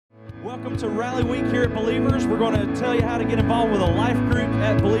Welcome to Rally Week here at Believers. We're going to tell you how to get involved with a life group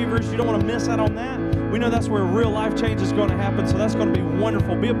at Believers. You don't want to miss out on that. We know that's where real life change is going to happen, so that's going to be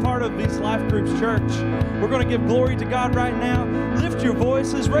wonderful. Be a part of these life groups, church. We're going to give glory to God right now. Lift your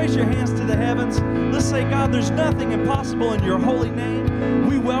voices, raise your hands to the heavens. Let's say, God, there's nothing impossible in your holy name.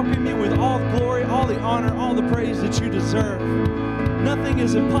 We welcome you with all the glory, all the honor, all the praise that you deserve. Nothing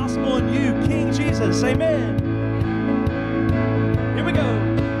is impossible in you, King Jesus. Amen. Here we go.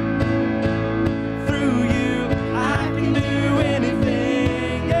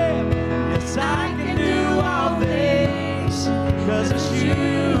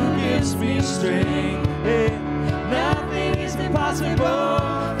 Strength. Hey, nothing is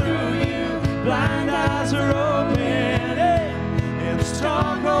impossible through you. Blind eyes are open, hey, and the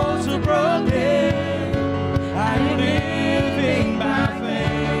strongholds are broken. I am living by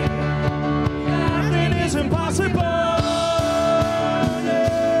faith. Nothing is impossible.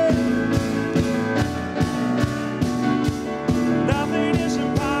 Nothing is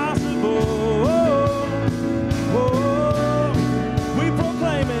impossible. We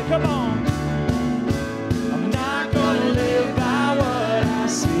proclaim it. Come on.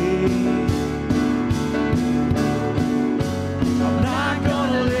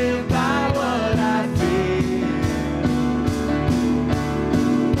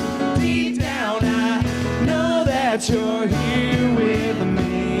 You're here with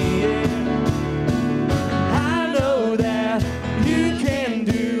me. I know that you can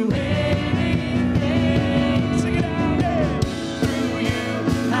do anything. Sing it out, yeah. Through you,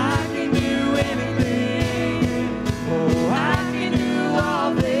 I can do anything. Oh, I can do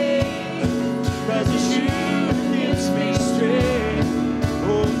all things, 'cause the truth gives me strength.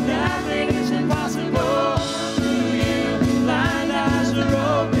 Oh, nothing is impossible through you. Blind eyes are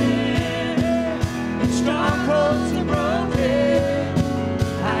open, strongholds.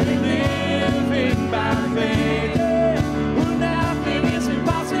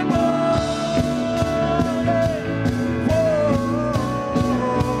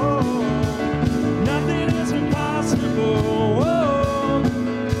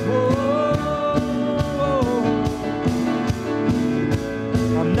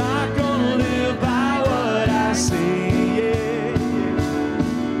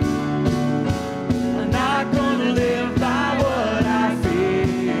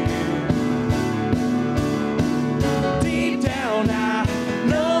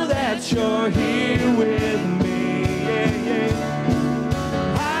 You're here with me.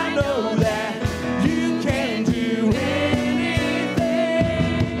 I know that you can do anything.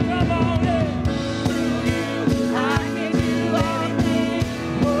 Come on, yeah. Through you, I can do anything.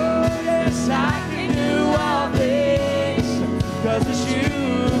 Oh, yes, I can do all things, 'cause it's you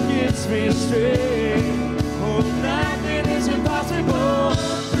gives me strength. Oh, nothing is impossible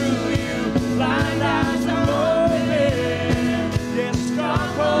through you. Blind eyes are open. Yes,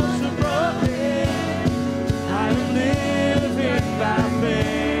 strongholds are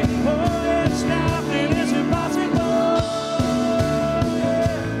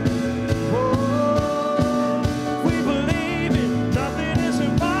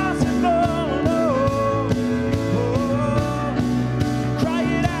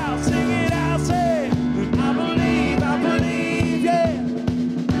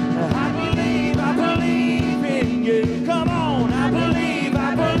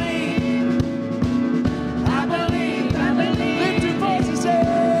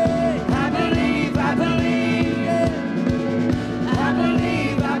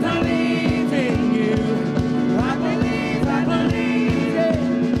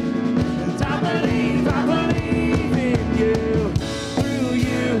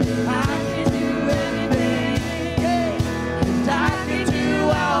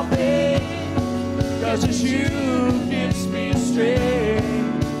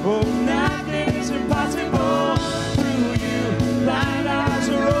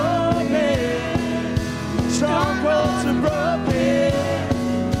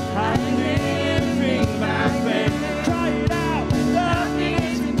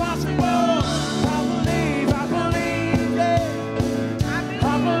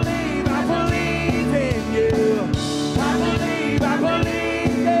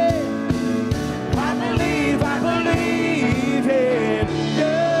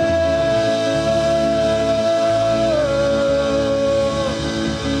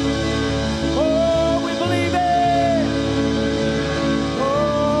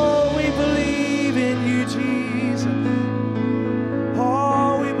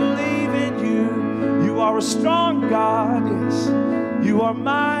strong God, yes. You are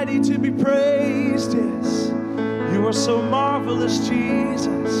mighty to be praised, yes. You are so marvelous,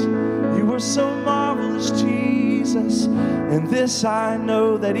 Jesus. so marvelous, Jesus. And this I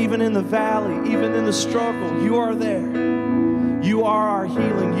know, that even in the valley, even in the struggle, you are there. You are our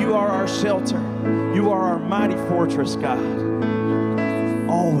healing. You are our shelter. You are our mighty fortress, God.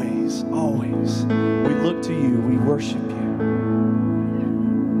 Always, always. We look to you. We worship you.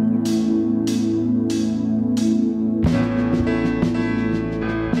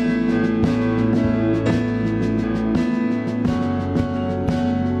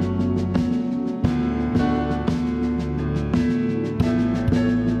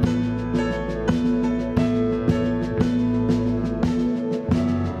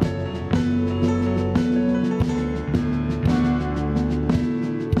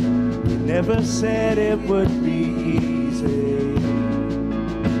 Never said it would be easy.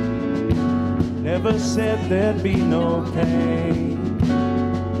 Never said there'd be no pain.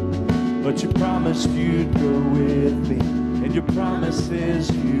 But you promised you'd go with me, and your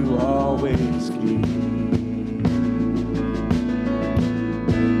promises you always keep.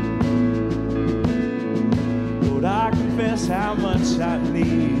 Lord, I confess how much I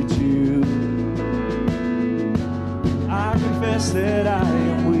need you. I confess that I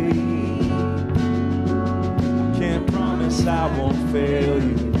am weak. I won't fail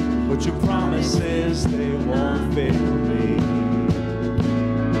you, but your promises, they won't fail me.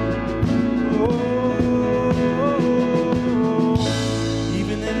 Oh,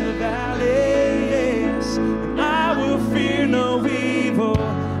 even in the valleys, I will fear no evil.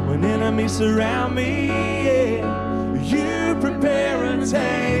 When enemies surround me, you prepare a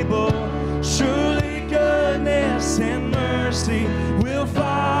table. Surely goodness and mercy will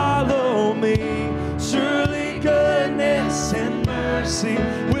follow me. Surely goodness and mercy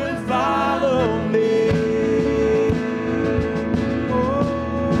will follow me.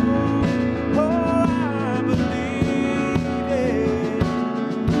 Oh, I believe it.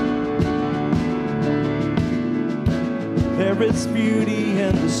 There is beauty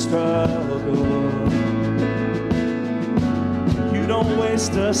in the struggle. You don't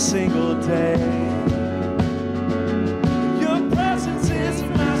waste a single day. Your presence is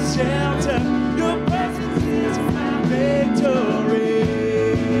my shelter. Victory.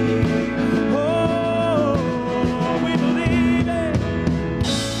 Oh, we believe it.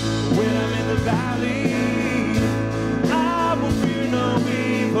 When I'm in the valley, I will fear no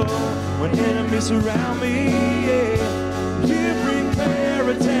evil. When enemies surround me, you prepare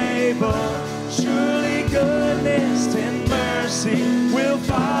a table. Surely goodness and mercy will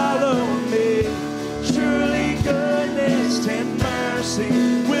follow me. Surely goodness and mercy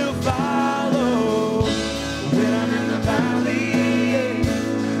will follow. When I'm in the valley,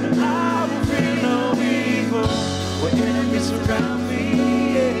 and I will fear no evil. When enemies surround me,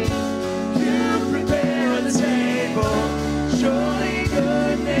 you prepare a table. Surely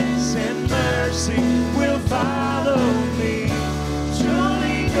goodness and mercy will follow me.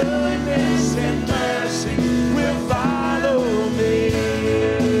 Surely goodness and mercy will follow me.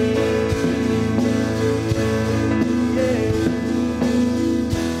 Yeah.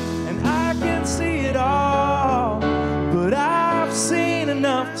 And I can see it all, but I've seen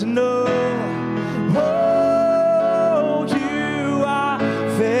enough to know, oh, you are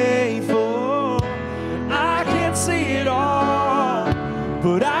faithful. I can't see it all,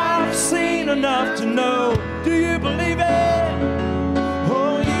 but I've seen enough to know. Do you believe it?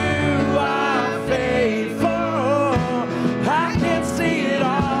 Oh, you are faithful. I can't see it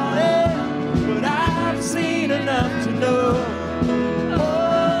all, but I've seen enough to know.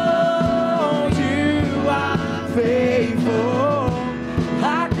 Faithful,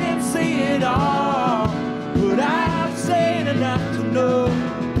 I can't see it all, but I've seen enough to know.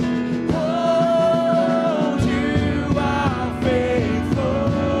 Oh, you are faithful.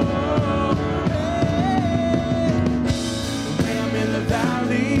 When I'm in the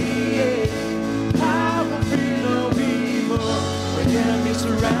valley, I will fear no evil. When enemies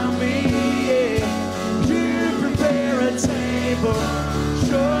surround me, you prepare a table.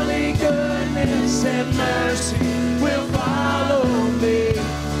 Surely goodness and mercy will follow me.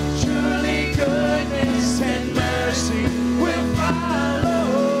 Surely goodness and mercy will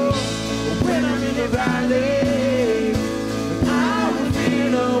follow. When I'm in the valley, I will fear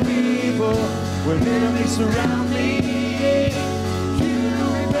no evil. When enemies surround me, you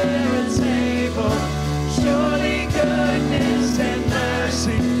prepare a table. Surely goodness and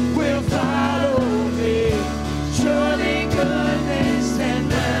mercy will follow me. Surely goodness and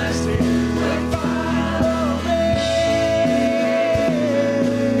mercy will follow me.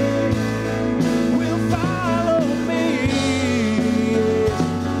 Will follow me.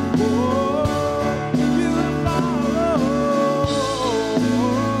 Oh, you will follow.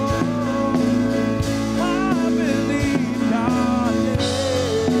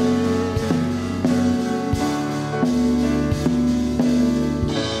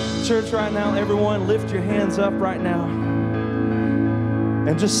 church right now, everyone, lift your hands up right now.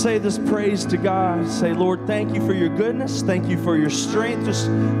 And just say this praise to God. Say, Lord, thank you for your goodness. Thank you for your strength. Just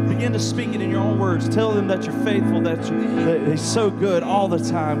begin to speak it in your own words. Tell them that you're faithful, that He's so good all the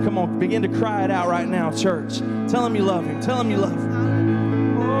time. Come on, begin to cry it out right now, church. Tell Him you love Him. Tell Him you love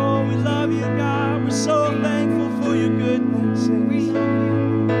Him. Oh, we love you, God. We're so thankful for your goodness.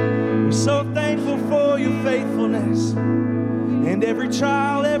 We're so thankful for your faithfulness. And every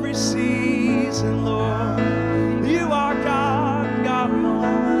trial, every season, Lord, you are God and God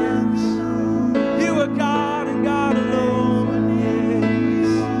alone. Yes. You are God and God alone. Yes.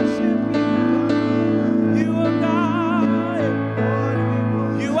 You are God.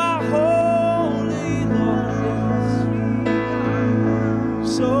 You are holy, Lord.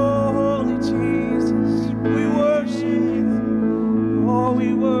 Yes. So holy, Jesus. We worship you. Oh,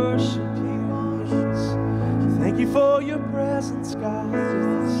 we worship you. Yes. Thank you for your presence, God.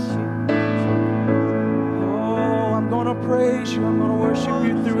 Oh, I'm gonna praise you. I'm gonna worship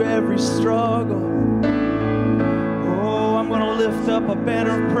you through every struggle. Oh, I'm gonna lift up a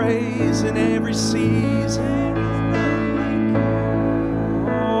banner of praise in every season.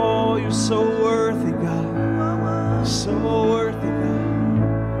 Oh, you're so worthy, God. So worthy, God.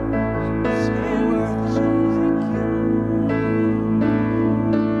 So worthy.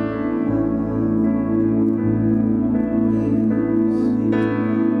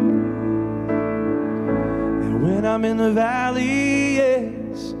 When I'm in the valley,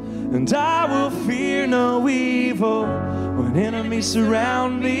 yes, and I will fear no evil. When enemies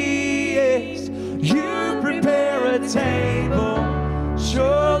surround me, yes, you prepare a table.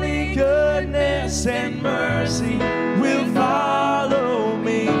 Surely goodness and mercy will follow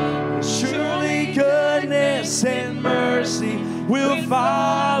me. Surely goodness and mercy will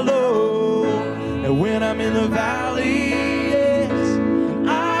follow. And when I'm in the valley, yes,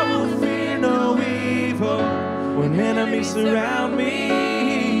 I will fear no evil. When enemies surround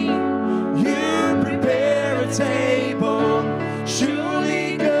me, you prepare a table.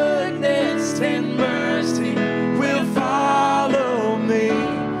 Surely goodness and mercy will follow me.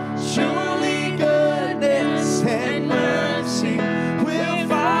 Surely goodness and mercy will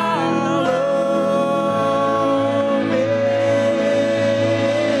follow me.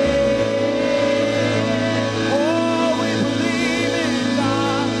 Oh, we believe in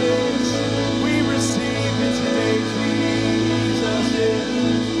God, yes. We receive it today, Jesus, yes.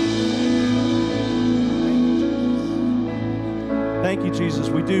 Thank you, Jesus.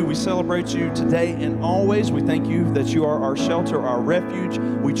 We do. We celebrate you today and always. We thank you that you are our shelter, our refuge.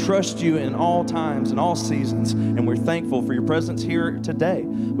 We trust you in all times and all seasons, and we're thankful for your presence here today.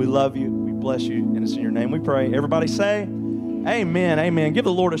 We love you. We bless you, and it's in your name we pray. Everybody say, amen, amen. Give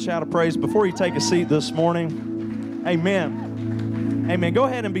the Lord a shout of praise before you take a seat this morning. Amen. Amen. Go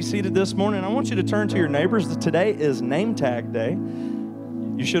ahead and be seated this morning. I want you to turn to your neighbors. Today is name tag day.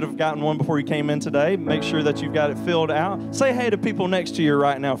 You should have gotten one before you came in today. Make sure that you've got it filled out. Say hey to people next to you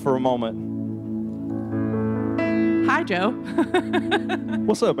right now for a moment. Hi, Joe.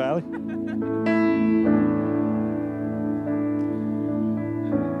 What's up, Allie?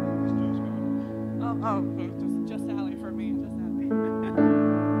 Just Allie for me. Just Allie.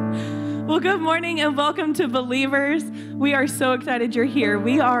 Well, good morning and welcome to Believers. We are so excited you're here.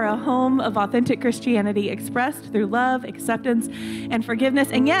 We are a home of authentic Christianity expressed through love, acceptance, and forgiveness.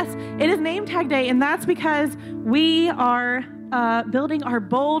 And yes, it is name tag day, and that's because we are building our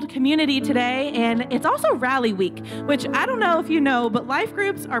Bold community today, and it's also Rally Week, which I don't know if you know, but life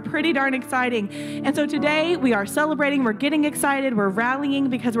groups are pretty darn exciting. And so today we are celebrating, we're getting excited, we're rallying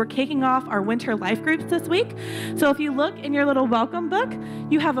because we're kicking off our winter life groups this week. So if you look in your little welcome book,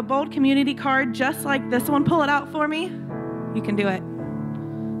 you have a Bold community card just like this one. Pull it out for me. You can do it.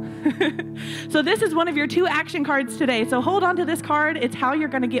 So this is one of your 2 action cards today. So hold on to this card. It's how you're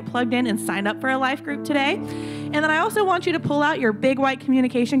going to get plugged in and sign up for a life group today. And then I also want you to pull out your big white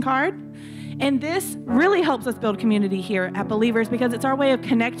communication card. And this really helps us build community here at Believers because it's our way of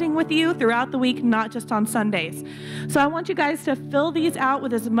connecting with you throughout the week, not just on Sundays. So I want you guys to fill these out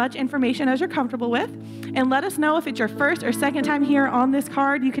with as much information as you're comfortable with, and let us know if it's your first or second time here on this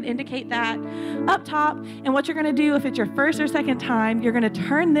card. You can indicate that up top. And what you're going to do, if it's your first or second time, you're going to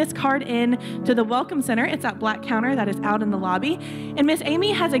turn this card in to the Welcome Center. It's that black counter that is out in the lobby. And Miss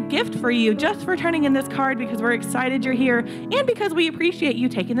Amy has a gift for you just for turning in this card because we're excited you're here and because we appreciate you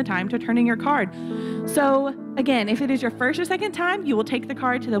taking the time to turn in your card. So again, if it is your first or second time, you will take the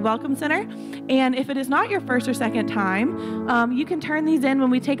card to the Welcome Center. And if it is not your first or second time, you can turn these in when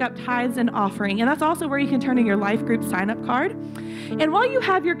we take up tithes and offering. And that's also where you can turn in your life group sign-up card. And while you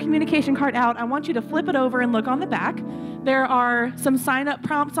have your communication card out, I want you to flip it over and look on the back There are some sign-up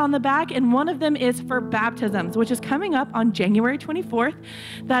prompts on the back, and one of them is for baptisms, which is coming up on January 24th.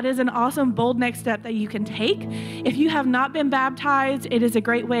 That is an awesome, bold next step that you can take. If you have not been baptized, it is a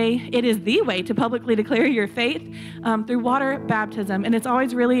great way, it is the way to publicly declare your faith through water baptism, and it's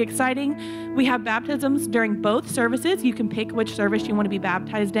always really exciting. We have baptisms during both services. You can pick which service you want to be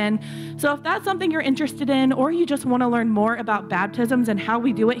baptized in. So if that's something you're interested in, or you just want to learn more about baptisms and how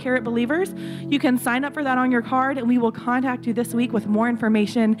we do it here at Believers, you can sign up for that on your card, and we will contact you this week with more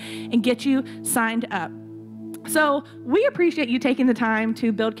information and get you signed up. So we appreciate you taking the time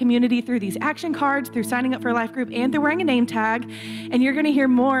to build community through these action cards, through signing up for a life group, and through wearing a name tag. And you're going to hear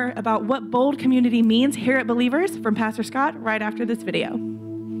more about what bold community means here at Believers from Pastor Scott right after this video.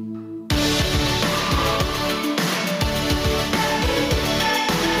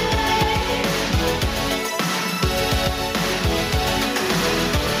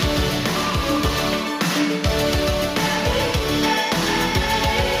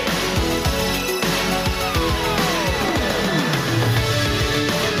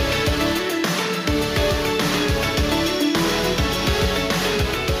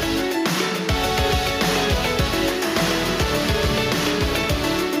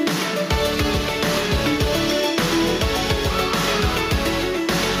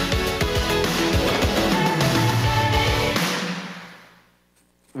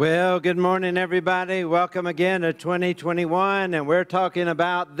 Well, good morning, everybody. Welcome again to 2021, and we're talking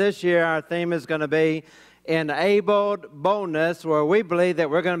about this year. Our theme is going to be Enabled Boldness, where we believe that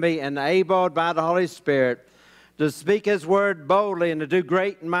we're going to be enabled by the Holy Spirit to speak His word boldly and to do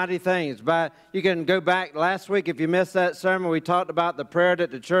great and mighty things. But you can go back last week if you missed that sermon. We talked about the prayer that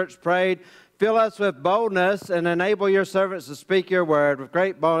the church prayed. Fill us with boldness and enable your servants to speak your word with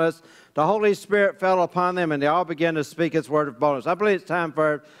great boldness. The Holy Spirit fell upon them, and they all began to speak His word of boldness. I believe it's time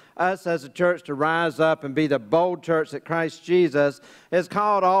for us as a church to rise up and be the bold church that Christ Jesus has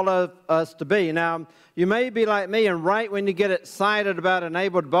called all of us to be. Now, you may be like me, and right when you get excited about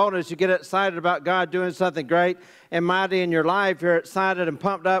enabled boldness, you get excited about God doing something great and mighty in your life. You're excited and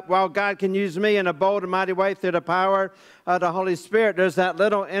pumped up. Well, God can use me in a bold and mighty way through the power of the Holy Spirit. There's that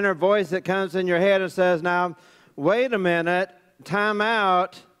little inner voice that comes in your head and says, now, wait a minute, time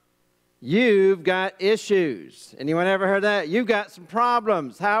out. You've got issues. Anyone ever heard that? You've got some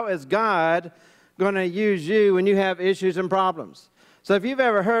problems. How is God going to use you when you have issues and problems? So if you've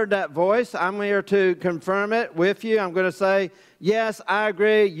ever heard that voice, I'm here to confirm it with you. I'm going to say, yes, I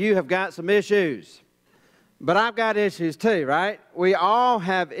agree, you have got some issues. But I've got issues too, right? We all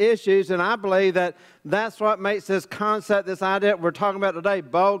have issues, and I believe that that's what makes this concept, this idea we're talking about today,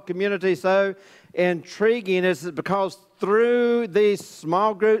 bold community, so intriguing, is because through these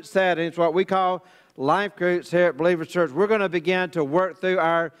small group settings, what we call life groups here at Believers Church, we're going to begin to work through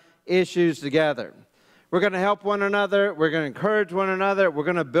our issues together. We're going to help one another. We're going to encourage one another. We're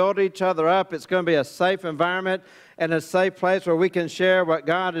going to build each other up. It's going to be a safe environment and a safe place where we can share what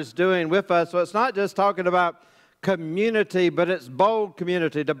God is doing with us. So it's not just talking about community, but it's bold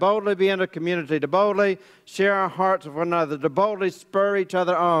community, to boldly be in a community, to boldly share our hearts with one another, to boldly spur each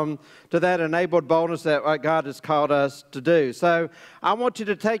other on to that enabled boldness that God has called us to do. So I want you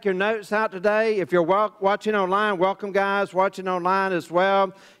to take your notes out today. If you're watching online, welcome guys, watching online as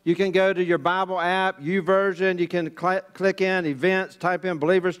well. You can go to your Bible app, YouVersion. You can click in events, type in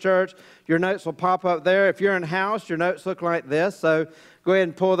Believers Church. Your notes will pop up there. If you're in house, your notes look like this. So go ahead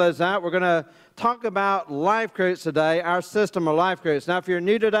and pull those out. We're going to talk about life groups today, our system of life groups. Now, if you're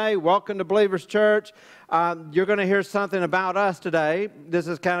new today, welcome to Believers Church. You're going to hear something about us today. This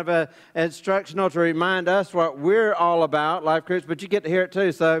is kind of an instructional to remind us what we're all about, life groups, but you get to hear it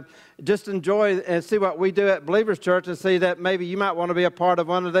too. So just enjoy and see what we do at Believers Church and see that maybe you might want to be a part of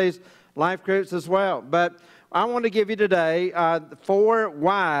one of these life groups as well. But I want to give you today 4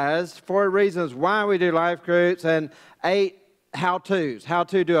 reasons why we do life groups, and 8 how-tos, how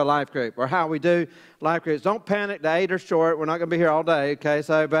to do a life group, or how we do life groups. Don't panic, the 8 are short. We're not going to be here all day, okay?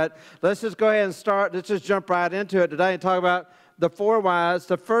 But let's just go ahead and start. Let's just jump right into it today and talk about the 4 whys.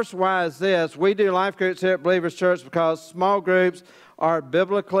 The first why is this. We do life groups here at Believers Church because small groups are a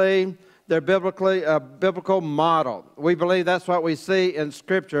biblical model. We believe that's what we see in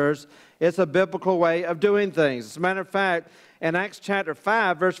Scriptures. It's a biblical way of doing things. As a matter of fact, in Acts chapter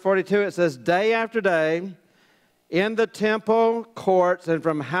 5, verse 42, it says, day after day, in the temple courts and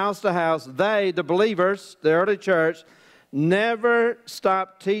from house to house, they, the believers, the early church, never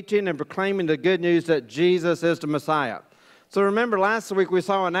stopped teaching and proclaiming the good news that Jesus is the Messiah. So remember last week we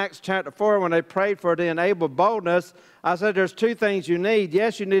saw in Acts chapter 4 when they prayed for the enabled boldness, I said there's two things you need.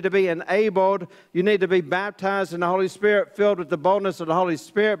 Yes, you need to be enabled. You need to be baptized in the Holy Spirit, filled with the boldness of the Holy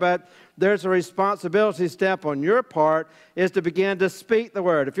Spirit, but there's a responsibility step on your part is to begin to speak the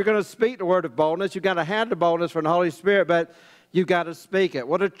word. If you're going to speak the word of boldness, you've got to have the boldness from the Holy Spirit, but you've got to speak it.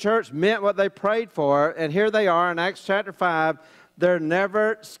 Well, the church meant what they prayed for, and here they are in Acts chapter 5. They're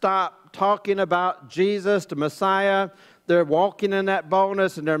never stopped talking about Jesus, the Messiah. They're walking in that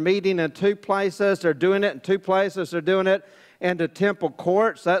boldness, and they're meeting in two places. They're doing it in two places. They're doing it in the temple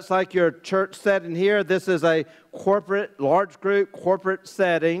courts. That's like your church setting here. This is a corporate, large group, corporate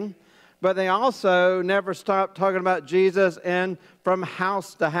setting. But they also never stopped talking about Jesus and from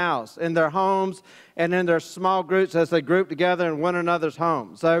house to house, in their homes and in their small groups as they group together in one another's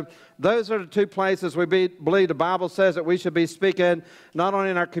homes. So those are the two places we believe the Bible says that we should be speaking, not only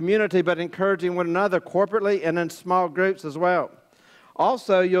in our community, but encouraging one another corporately and in small groups as well.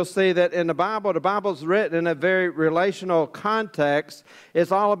 Also, you'll see that in the Bible's written in a very relational context.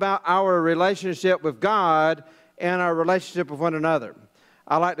 It's all about our relationship with God and our relationship with one another.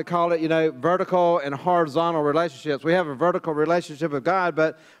 I like to call it, vertical and horizontal relationships. We have a vertical relationship with God,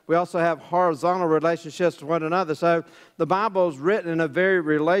 but we also have horizontal relationships with one another. So the Bible is written in a very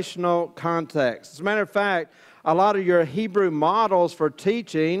relational context. As a matter of fact, a lot of your Hebrew models for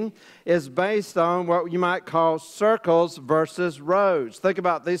teaching is based on what you might call circles versus rows. Think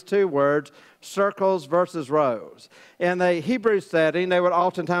about these two words, circles versus rows. In the Hebrew setting, they would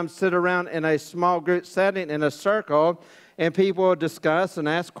oftentimes sit around in a small group setting in a circle, and people would discuss and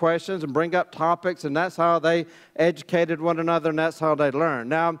ask questions and bring up topics, and that's how they educated one another, and that's how they learned.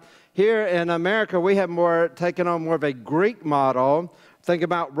 Now, here in America, we have taken on more of a Greek model. Think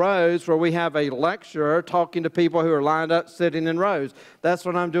about rows, where we have a lecturer talking to people who are lined up sitting in rows. That's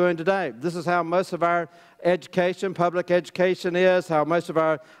what I'm doing today. This is how most of our education, public education is, how most of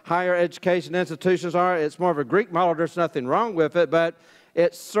our higher education institutions are. It's more of a Greek model. There's nothing wrong with it, but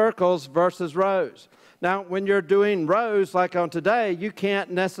it's circles versus rows. Now, when you're doing rows like on today, you can't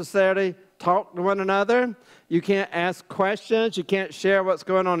necessarily talk to one another. You can't ask questions. You can't share what's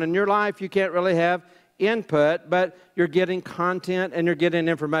going on in your life. You can't really have input, but you're getting content and you're getting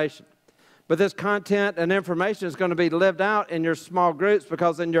information. But this content and information is going to be lived out in your small groups,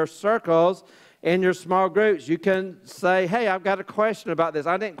 because in your circles, in your small groups, you can say, hey, I've got a question about this.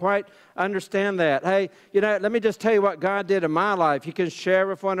 I didn't quite understand that. Hey, let me just tell you what God did in my life. You can share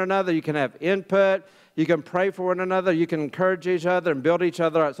with one another. You can have input. You can pray for one another. You can encourage each other and build each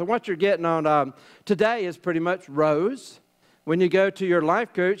other up. So what you're getting on today is pretty much rows. When you go to your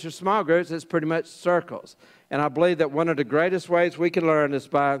life groups, your small groups, it's pretty much circles. And I believe that one of the greatest ways we can learn is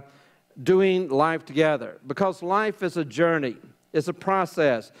by doing life together, because life is a journey. It's a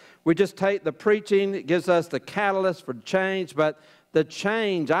process. We just take the preaching. It gives us the catalyst for change, but the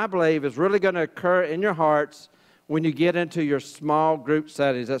change, I believe, is really going to occur in your hearts when you get into your small group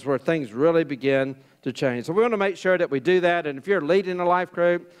settings. That's where things really begin to change. So we want to make sure that we do that. And if you're leading a life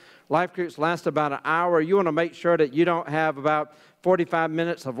groups last about an hour. You want to make sure that you don't have about 45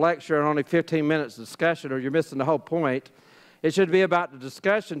 minutes of lecture and only 15 minutes of discussion, or you're missing the whole point. It should be about the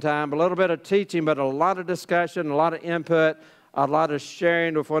discussion time, a little bit of teaching, but a lot of discussion, a lot of input, a lot of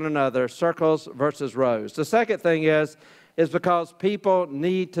sharing with one another, circles versus rows. The second thing is because people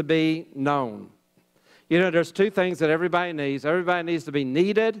need to be known. There's two things that everybody needs. Everybody needs to be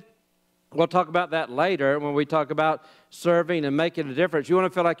needed. We'll talk about that later when we talk about serving and making a difference. You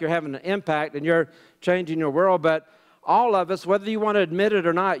want to feel like you're having an impact and you're changing your world, but all of us, whether you want to admit it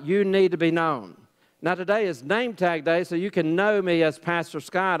or not, you need to be known. Now, today is name tag day, so you can know me as Pastor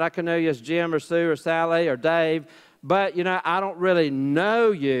Scott. I can know you as Jim or Sue or Sally or Dave, but, I don't really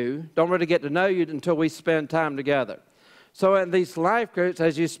know you, don't really get to know you until we spend time together. So in these life groups,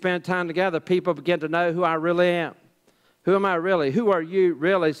 as you spend time together, people begin to know who I really am. Who am I really? Who are you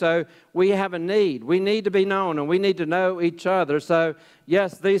really? So we have a need. We need to be known, and we need to know each other. So,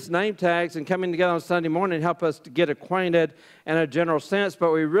 yes, these name tags and coming together on Sunday morning help us to get acquainted in a general sense,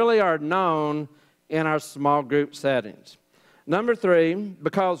 but we really are known in our small group settings. Number 3,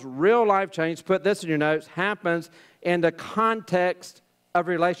 because real life change, put this in your notes, happens in the context of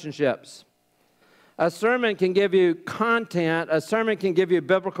relationships. A sermon can give you content. A sermon can give you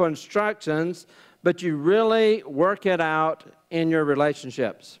biblical instructions, but you really work it out in your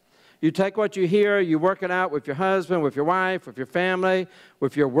relationships. You take what you hear, you work it out with your husband, with your wife, with your family,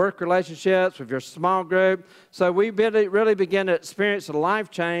 with your work relationships, with your small group. So we really begin to experience a life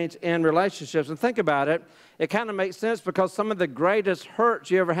change in relationships. And think about it. It kind of makes sense, because some of the greatest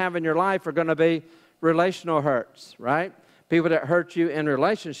hurts you ever have in your life are going to be relational hurts, right? People that hurt you in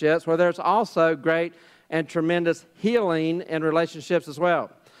relationships, where there's also great and tremendous healing in relationships as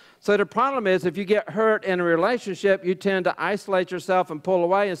well. So the problem is, if you get hurt in a relationship, you tend to isolate yourself and pull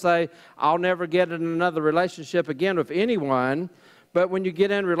away and say, I'll never get in another relationship again with anyone. But when you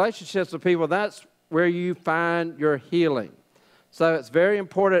get in relationships with people, that's where you find your healing. So it's very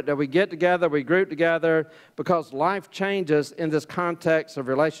important that we get together, we group together, because life changes in this context of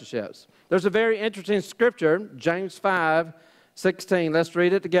relationships. There's a very interesting scripture, James 5:16. Let's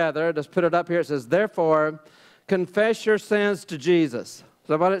read it together. Let's put it up here. It says, therefore, confess your sins to Jesus. Is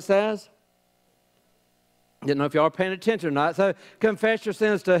that what it says? Didn't know if y'all are paying attention or not. So confess your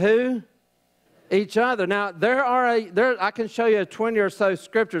sins to who? Each other. Now, I can show you 20 or so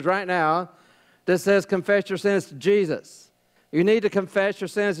scriptures right now that says confess your sins to Jesus. You need to confess your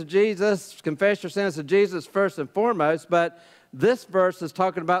sins to Jesus. Confess your sins to Jesus first and foremost. But this verse is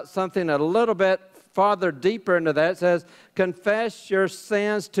talking about something a little bit farther deeper into that. It says, confess your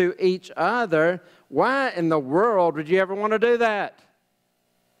sins to each other. Why in the world would you ever want to do that?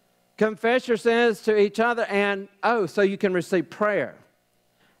 Confess your sins to each other, and, so you can receive prayer.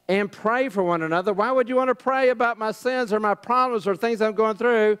 And pray for one another. Why would you want to pray about my sins or my problems or things I'm going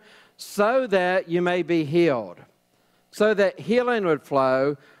through? So that you may be healed. So that healing would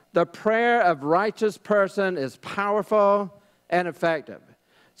flow. The prayer of righteous person is powerful and effective.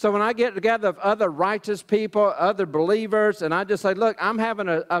 So when I get together with other righteous people, other believers, and I just say, look, I'm having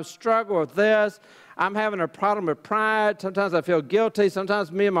a struggle with this. I'm having a problem with pride. Sometimes I feel guilty.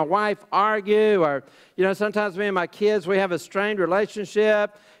 Sometimes me and my wife argue, or, sometimes me and my kids, we have a strained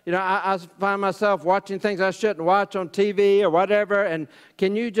relationship. I find myself watching things I shouldn't watch on TV or whatever, and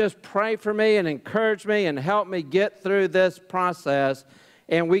can you just pray for me and encourage me and help me get through this process,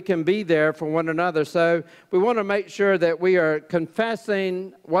 and we can be there for one another. So we want to make sure that we are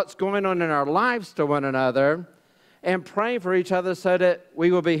confessing what's going on in our lives to one another and praying for each other so that we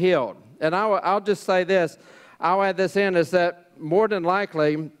will be healed. And I'll just say this, I'll add this in, is that more than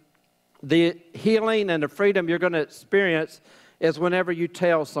likely the healing and the freedom you're going to experience is whenever you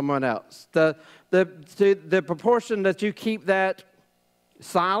tell someone else. The proportion that you keep that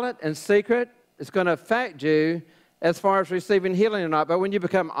silent and secret is going to affect you as far as receiving healing or not. But when you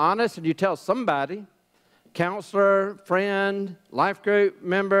become honest and you tell somebody, counselor, friend, life group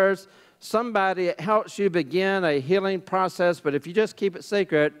members, somebody, it helps you begin a healing process. But if you just keep it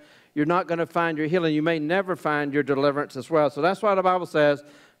secret, you're not going to find your healing. You may never find your deliverance as well. So that's why the Bible says,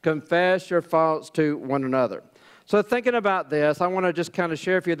 confess your faults to one another. So thinking about this, I want to just kind of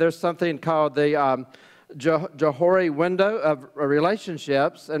share with you, there's something called the Johari window of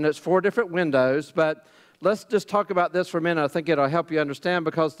relationships, and it's 4 different windows. But let's just talk about this for a minute. I think it'll help you understand,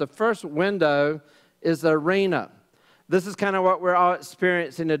 because the first window is the arena. This is kind of what we're all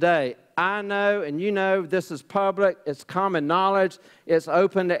experiencing today. I know and you know this is public. It's common knowledge. It's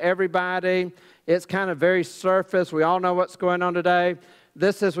open to everybody. It's kind of very surface. We all know what's going on today.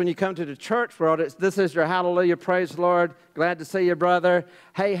 This is when you come to the church world. This is your hallelujah, praise the Lord. Glad to see you, brother.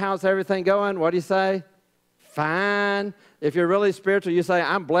 Hey, how's everything going? What do you say? Fine. If you're really spiritual, you say,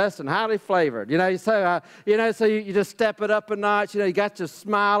 I'm blessed and highly flavored. You say, so you just step it up a notch. You got your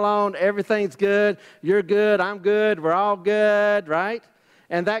smile on. Everything's good. You're good. I'm good. We're all good, right?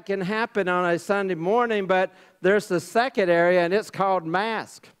 And that can happen on a Sunday morning, but there's the second area, and it's called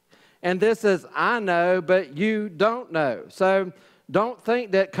mask. And this is, I know, but you don't know. So don't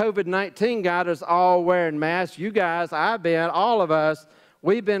think that COVID-19 got us all wearing masks. You guys, all of us,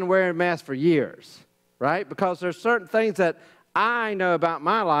 we've been wearing masks for years. Right? Because there's certain things that I know about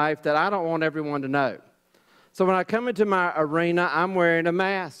my life that I don't want everyone to know. So when I come into my arena, I'm wearing a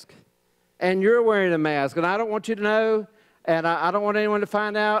mask. And you're wearing a mask. And I don't want you to know, and I don't want anyone to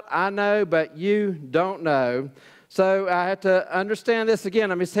find out. I know, but you don't know. So I have to understand this again.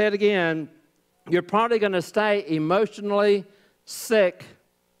 Let me say it again. You're probably going to stay emotionally sick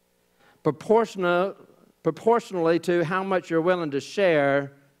proportionally to how much you're willing to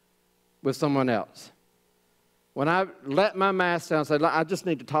share with someone else. When I let my mask down and say, I just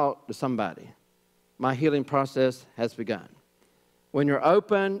need to talk to somebody, my healing process has begun. When you're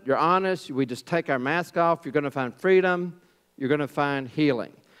open, you're honest, we just take our mask off, you're going to find freedom, you're going to find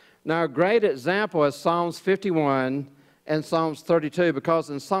healing. Now, a great example is Psalms 51 and Psalms 32, because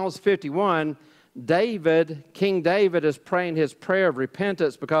in Psalms 51, King David is praying his prayer of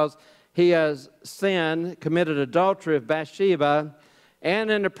repentance because he has sinned, committed adultery with Bathsheba,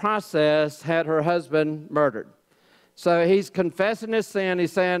 and in the process had her husband murdered. So he's confessing his sin.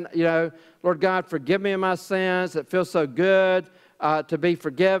 He's saying, Lord God, forgive me of my sins. It feels so good to be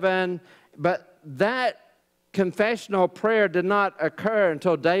forgiven. But that confessional prayer did not occur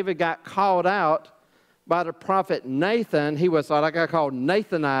until David got called out by the prophet Nathan. He was what I got called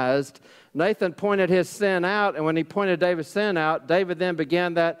Nathanized. Nathan pointed his sin out, and when he pointed David's sin out, David then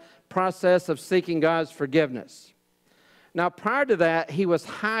began that process of seeking God's forgiveness. Now, prior to that, he was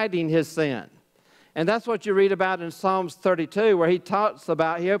hiding his sin. And that's what you read about in Psalms 32, where he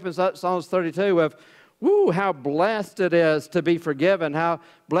opens up Psalms 32 with, woo, how blessed it is to be forgiven, how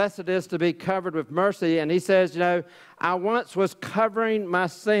blessed it is to be covered with mercy. And he says, I once was covering my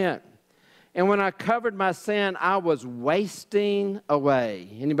sin. And when I covered my sin, I was wasting away.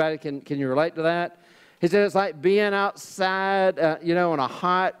 Anybody, can you relate to that? He said it's like being outside, on a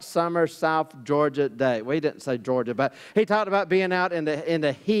hot summer South Georgia day. Well, he didn't say Georgia, but he talked about being out in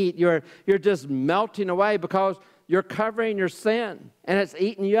the heat. You're just melting away because you're covering your sin, and it's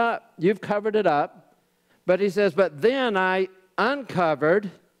eating you up. You've covered it up. But he says, but then I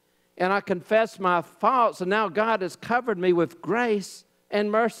uncovered, and I confessed my faults, and now God has covered me with grace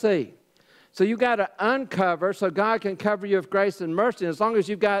and mercy. So you got to uncover so God can cover you with grace and mercy. And as long as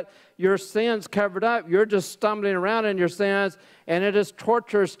you've got your sins covered up, you're just stumbling around in your sins, and it is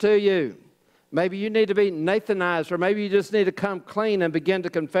torturous to you. Maybe you need to be Nathanized, or maybe you just need to come clean and begin to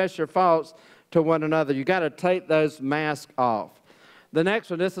confess your faults to one another. You got to take those masks off. The next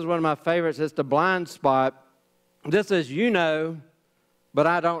one, this is one of my favorites. It's the blind spot. This is but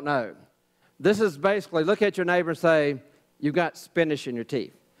I don't know. This is basically, look at your neighbor and say, you've got spinach in your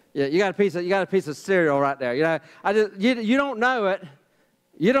teeth. Yeah, you got a piece of cereal right there. You don't know it.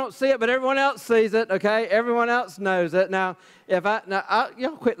 You don't see it, but everyone else sees it, okay? Everyone else knows it. Now,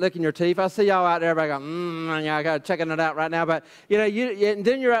 y'all quit licking your teeth. I see y'all out there, everybody go, I got checking it out right now. But, and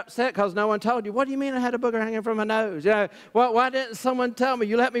then you're upset because no one told you. What do you mean I had a booger hanging from my nose? Why didn't someone tell me?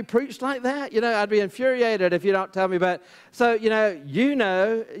 You let me preach like that? I'd be infuriated if you don't tell me. But, so,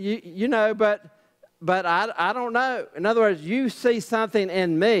 but I don't know. In other words, you see something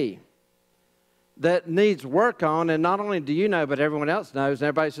in me that needs work on, and not only do you know, but everyone else knows, and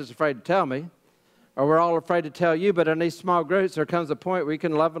everybody's just afraid to tell me, or we're all afraid to tell you. But in these small groups, there comes a point where you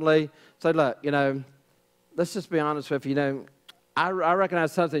can lovingly say, look, let's just be honest with you. I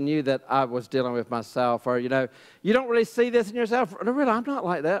recognize something new that I was dealing with myself, or, you don't really see this in yourself. No, really, I'm not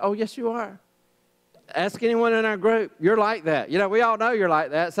like that. Oh, yes, you are. Ask anyone in our group. You're like that. We all know you're like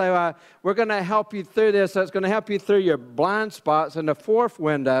that. So we're going to help you through this. So it's going to help you through your blind spots. And the fourth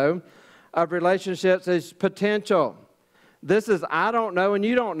window of relationships is potential. This is I don't know and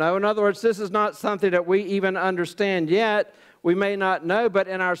you don't know. In other words, this is not something that we even understand yet. We may not know, but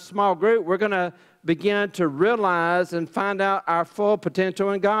in our small group, we're going to begin to realize and find out our full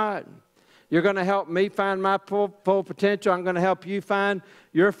potential in God. You're going to help me find my full potential. I'm going to help you find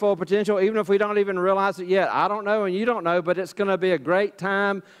your full potential, even if we don't even realize it yet. I don't know and you don't know, but it's going to be a great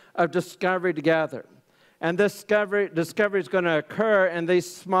time of discovery together. And discovery is going to occur in these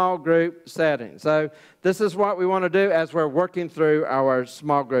small group settings. So this is what we want to do as we're working through our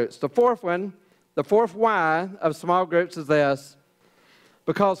small groups. The fourth why of small groups is this: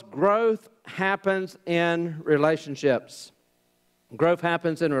 because growth happens in relationships. Growth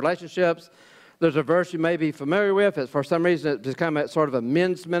happens in relationships. There's a verse you may be familiar with. For some reason, it's become sort of a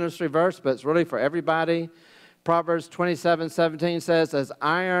men's ministry verse, but it's really for everybody. Proverbs 27:17 says, as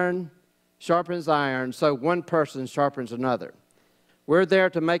iron sharpens iron, so one person sharpens another. We're there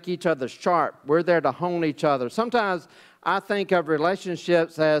to make each other sharp. We're there to hone each other. Sometimes I think of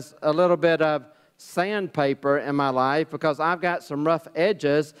relationships as a little bit of sandpaper in my life because I've got some rough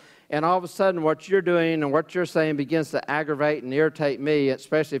edges, and all of a sudden what you're doing and what you're saying begins to aggravate and irritate me,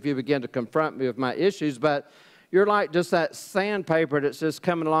 especially if you begin to confront me with my issues. But you're like just that sandpaper that's just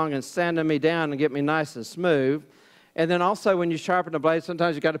coming along and sanding me down and get me nice and smooth. And then also when you sharpen the blade,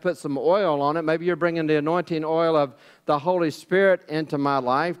 sometimes you've got to put some oil on it. Maybe you're bringing the anointing oil of the Holy Spirit into my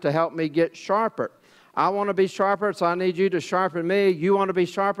life to help me get sharper. I want to be sharper, so I need you to sharpen me. You want to be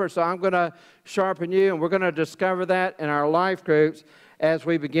sharper, so I'm going to sharpen you. And we're going to discover that in our life groups as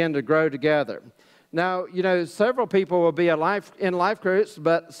we begin to grow together. Now, several people will be in life groups,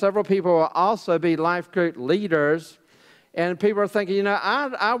 but several people will also be life group leaders. And people are thinking,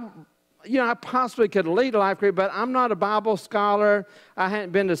 I possibly could lead a life group, but I'm not a Bible scholar. I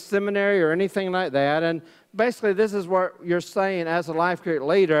hadn't been to seminary or anything like that. And basically, this is what you're saying as a life group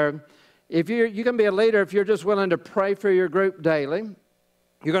leader. If you can be a leader if you're just willing to pray for your group daily.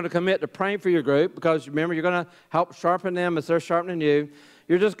 You're going to commit to praying for your group because, remember, you're going to help sharpen them as they're sharpening you.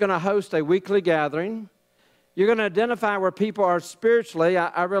 You're just going to host a weekly gathering. You're going to identify where people are spiritually.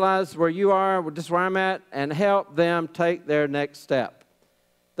 I realize where you are, just where I'm at, and help them take their next step.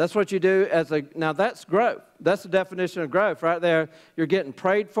 That's what you do now that's growth. That's the definition of growth right there. You're getting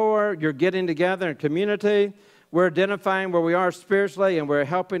prayed for. You're getting together in community. We're identifying where we are spiritually, and we're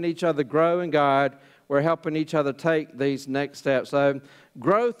helping each other grow in God. we're helping each other take these next steps. So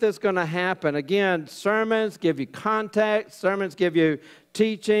growth is going to happen. Again, sermons give you context, sermons give you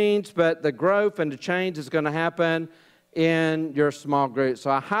teachings, but the growth and the change is going to happen in your small group. So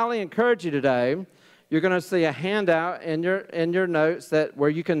I highly encourage you today. You're going to see a handout in your notes where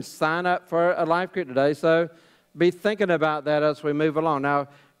you can sign up for a life group today. So be thinking about that as we move along. Now,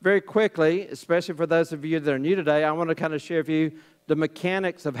 very quickly, especially for those of you that are new today, I want to kind of share with you the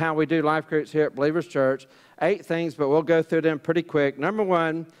mechanics of how we do life groups here at Believers Church. 8 things, but we'll go through them pretty quick. Number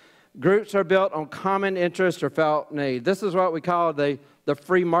 1, groups are built on common interest or felt need. This is what we call the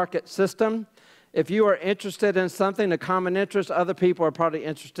free market system. If you are interested in something, a common interest, other people are probably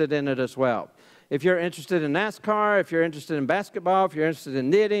interested in it as well. If you're interested in NASCAR, if you're interested in basketball, if you're interested in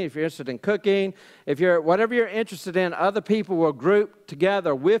knitting, if you're interested in cooking, whatever you're interested in, other people will group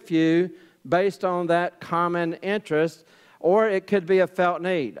together with you based on that common interest. Or it could be a felt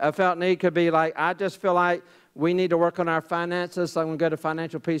need. A felt need could be like, I just feel like we need to work on our finances, so I'm going to go to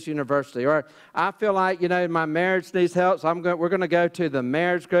Financial Peace University. Or I feel like, my marriage needs help, so we're going to go to the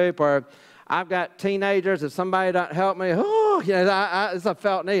marriage group. Or I've got teenagers, if somebody doesn't help me, it's a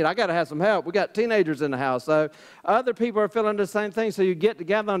felt need. I got to have some help. We got teenagers in the house. So other people are feeling the same thing, so you get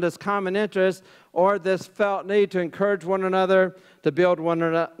together on this common interest or this felt need to encourage one another, to build one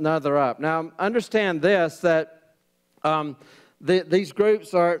another up. Now, understand this, that these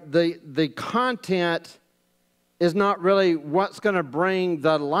groups are, the content is not really what's going to bring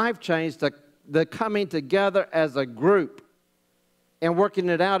the life change. The coming together as a group and working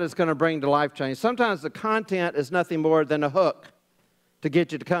it out is going to bring the life change. Sometimes the content is nothing more than a hook to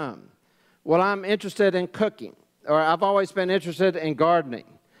get you to come. Well, I'm interested in cooking, or I've always been interested in gardening,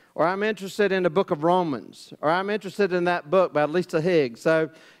 or I'm interested in the book of Romans, or I'm interested in that book by Lisa Higgs.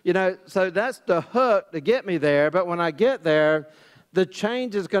 So, so that's the hook to get me there. But when I get there, the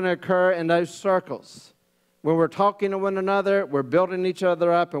change is going to occur in those circles. When we're talking to one another, we're building each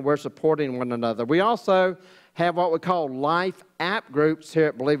other up, and we're supporting one another. We also have what we call life app groups here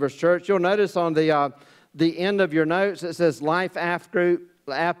at Believers Church. You'll notice on the end of your notes, it says life app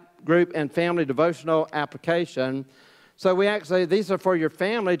group and family devotional application. So these are for your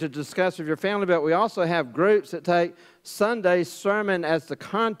family to discuss with your family, but we also have groups that take Sunday's sermon as the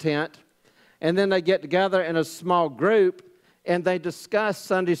content, and then they get together in a small group, and they discuss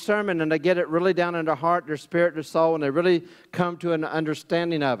Sunday's sermon, and they get it really down in their heart, their spirit, their soul, and they really come to an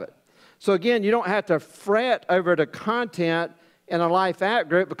understanding of it. So again, you don't have to fret over the content in a life app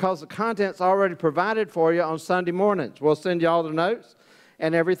group because the content's already provided for you on Sunday mornings. We'll send you all the notes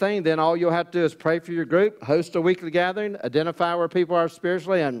and everything. Then all you'll have to do is pray for your group, host a weekly gathering, identify where people are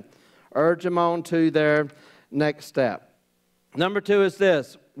spiritually, and urge them on to their next step. Number 2 is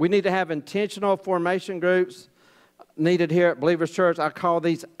this. We need to have intentional formation groups needed here at Believers Church. I call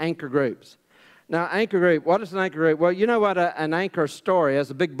these anchor groups. Now, anchor group, what is an anchor group? Well, you know what an anchor store is,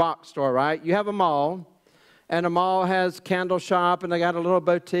 a big box store, right? You have a mall, and a mall has candle shop, and they got a little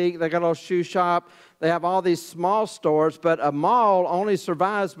boutique, they got a little shoe shop. They have all these small stores, but a mall only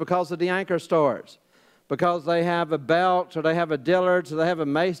survives because of the anchor stores, because they have a Belk, or they have a Dillard's, or they have a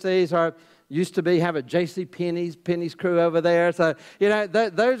Macy's, or used to have a J.C. Penney's crew over there. So,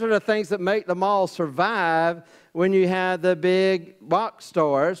 those are the things that make the mall survive when you have the big box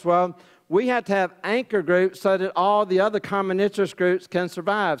stores. Well, we have to have anchor groups so that all the other common interest groups can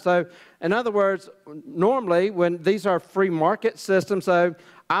survive. So, in other words, normally when these are free market systems, so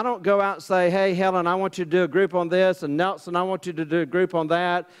I don't go out and say, hey, Helen, I want you to do a group on this, and Nelson, I want you to do a group on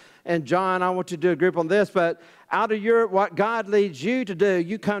that, and John, I want you to do a group on this. But out of what God leads you to do,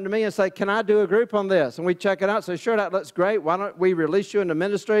 you come to me and say, can I do a group on this? And we check it out. So sure, that looks great. Why don't we release you in the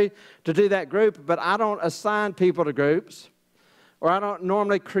ministry to do that group? But I don't assign people to groups, or I don't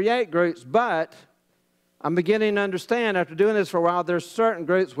normally create groups, but I'm beginning to understand after doing this for a while, there's certain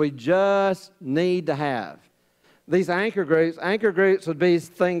groups we just need to have. These anchor groups would be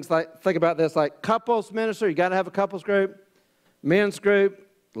things like, think about this, like couples ministry, you got to have a couples group, men's group,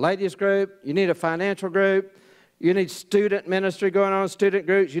 ladies group, you need a financial group, you need student ministry going on, student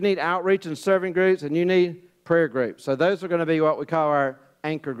groups, you need outreach and serving groups, and you need prayer groups. So those are going to be what we call our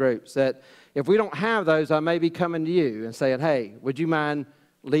anchor groups, that if we don't have those, I may be coming to you and saying, hey, would you mind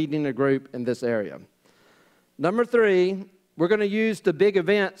leading a group in this area? Number 3, we're going to use the big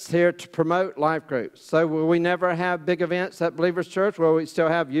events here to promote life groups. So will we never have big events at Believers Church? Will we still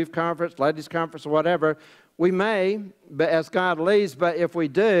have youth conference, ladies conference, or whatever? We may, but as God leads, but if we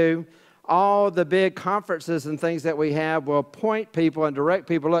do, all the big conferences and things that we have will point people and direct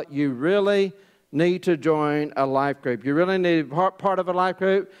people, look, you really need to join a life group. You really need to be part of a life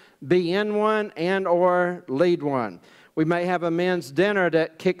group, be in one and or lead one. We may have a men's dinner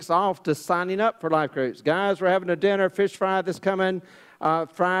that kicks off to signing up for life groups. Guys, we're having a dinner, fish fry this coming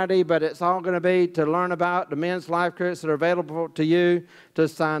Friday, but it's all going to be to learn about the men's life groups that are available to you to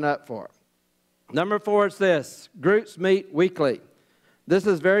sign up for. Number 4 is this: groups meet weekly. This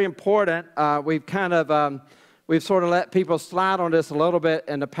is very important. We've sort of let people slide on this a little bit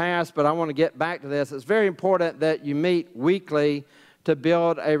in the past, but I want to get back to this. It's very important that you meet weekly to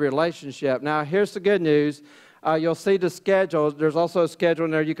build a relationship. Now, here's the good news. You'll see the schedule. There's also a schedule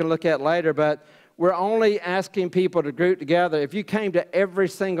in there you can look at later, but we're only asking people to group together. If you came to every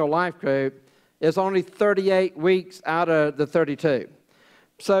single life group, it's only 38 weeks out of the 32.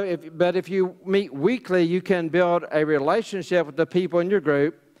 But if you meet weekly, you can build a relationship with the people in your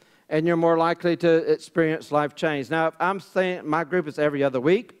group, and you're more likely to experience life change. Now, if I'm saying my group is every other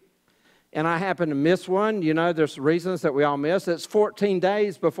week, and I happen to miss one, you know, there's reasons that we all miss. It's 14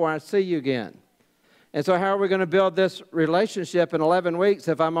 days before I see you again. And so how are we going to build this relationship in 11 weeks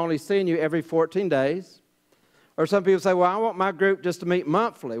if I'm only seeing you every 14 days? Or some people say, well, I want my group just to meet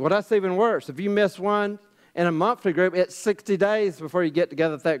monthly. Well, that's even worse. If you miss one in a monthly group, it's 60 days before you get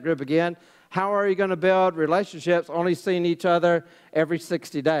together with that group again. How are you going to build relationships only seeing each other every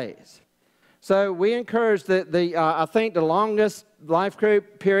 60 days? So we encourage that I think the longest life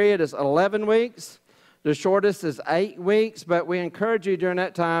group period is 11 weeks. The shortest is 8 weeks, but we encourage you during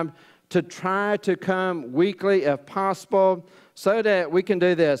that time to try to come weekly if possible so that we can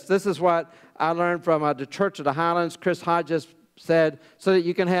do this. This is what I learned from the Church of the Highlands. Chris Hodges said, so that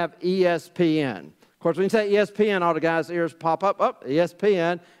you can have ESPN. Of course, when you say ESPN, all the guys' ears pop up. Oh,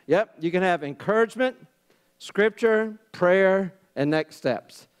 ESPN. Yep, you can have encouragement, scripture, prayer, and next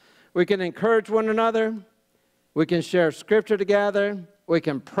steps. We can encourage one another. We can share scripture together. We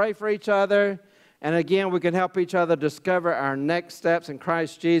can pray for each other. And again, we can help each other discover our next steps in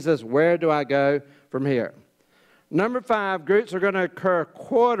Christ Jesus. Where do I go from here? Number 5, groups are going to occur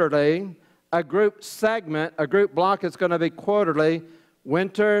quarterly. A group segment, a group block is going to be quarterly: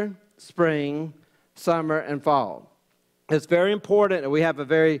 winter, spring, summer, and fall. It's very important that we have a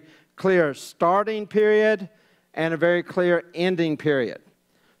very clear starting period and a very clear ending period.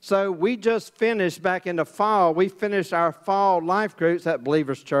 So we just finished back in the fall. We finished our fall life groups at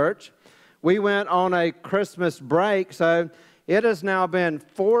Believers Church. We went on a Christmas break, so it has now been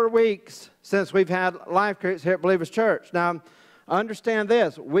 4 weeks since we've had life groups here at Believers Church. Now, understand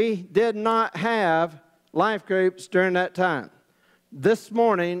this. We did not have life groups during that time. This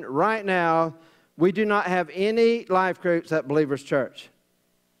morning, right now, we do not have any life groups at Believers Church.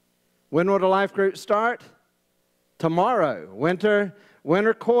 When will the life groups start? Tomorrow.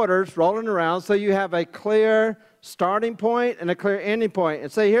 Winter quarters rolling around, so you have a clear starting point and a clear ending point.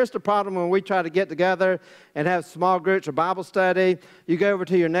 And see, here's the problem when we try to get together and have small groups or Bible study. You go over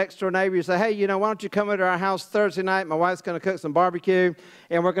to your next door neighbor, you say, hey, you know, why don't you come over to our house Thursday night? My wife's going to cook some barbecue,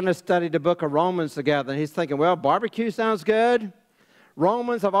 and we're going to study the book of Romans together. And he's thinking, well, barbecue sounds good.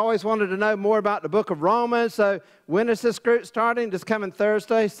 Romans, I've always wanted to know more about the book of Romans. So when is this group starting? This coming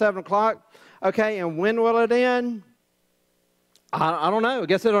Thursday, 7 o'clock. Okay, and when will it end? I don't know. I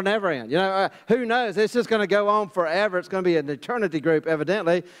guess it'll never end. You know, who knows? It's just going to go on forever. It's going to be an eternity group,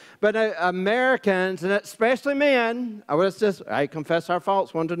 evidently. But Americans, and especially men, I confess our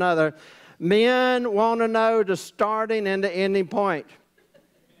faults one to another. Men want to know the starting and the ending point.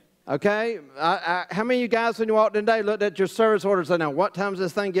 Okay? How many of you guys, when you walked in today, looked at your service order and said, now, what time is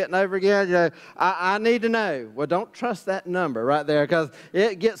this thing getting over again? You know, I need to know. Well, don't trust that number right there, because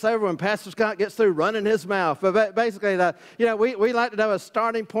it gets over when Pastor Scott gets through running his mouth. But basically, we like to know a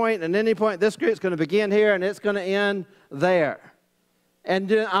starting point and ending point. This group's going to begin here, and it's going to end there. And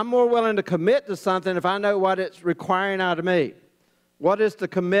I'm more willing to commit to something if I know what it's requiring out of me. What is the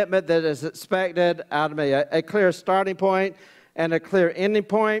commitment that is expected out of me? A clear starting point and a clear ending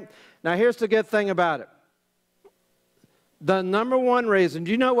point. Now, here's the good thing about it. The number one reason,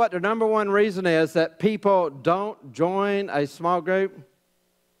 do you know what the number one reason is that people don't join a small group?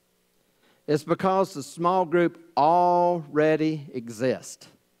 It's because the small group already exists.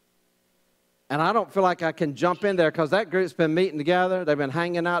 And I don't feel like I can jump in there because that group's been meeting together. They've been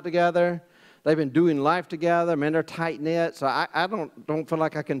hanging out together. They've been doing life together. I mean, they're tight-knit, so I don't feel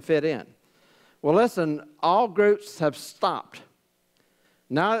like I can fit in. Well, listen, all groups have stopped.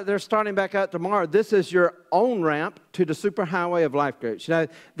 Now that they're starting back out tomorrow, this is your on-ramp to the superhighway of life groups. You know,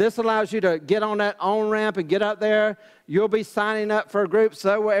 this allows you to get on that on-ramp and get up there. You'll be signing up for a group,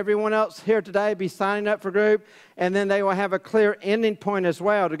 so will everyone else here today be signing up for a group, and then they will have a clear ending point as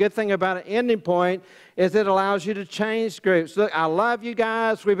well. The good thing about an ending point is it allows you to change groups. Look, I love you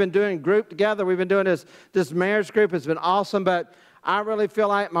guys. We've been doing group together. We've been doing this marriage group. It's been awesome, but I really feel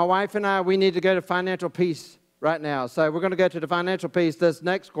like my wife and I, we need to go to Financial Peace right now. So we're going to go to the financial piece this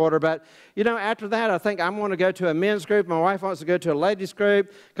next quarter. But, you know, after that, I think I'm going to go to a men's group. My wife wants to go to a ladies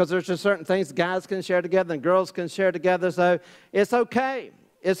group because there's just certain things guys can share together and girls can share together. So it's okay.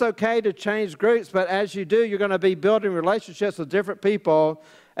 It's okay to change groups. But as you do, you're going to be building relationships with different people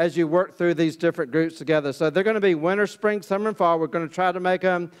as you work through these different groups together. So they're going to be winter, spring, summer, and fall. We're going to try to make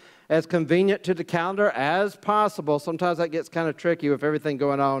them as convenient to the calendar as possible. Sometimes that gets kind of tricky with everything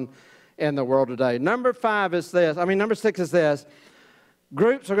going on in the world today. Number 6 is this.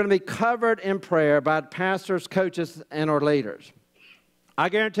 Groups are going to be covered in prayer by pastors, coaches, and or leaders. I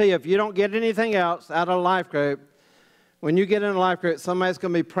guarantee you, if you don't get anything else out of a life group, when you get in a life group, somebody's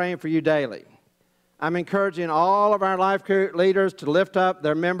going to be praying for you daily. I'm encouraging all of our life group leaders to lift up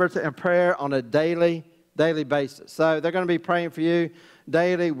their members in prayer on a daily basis. So they're going to be praying for you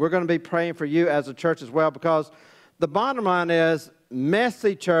daily. We're going to be praying for you as a church as well, because the bottom line is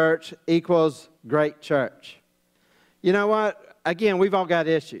messy church equals great church. You know what? Again, we've all got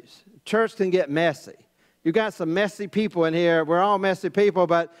issues. Church can get messy. You got some messy people in here. We're all messy people,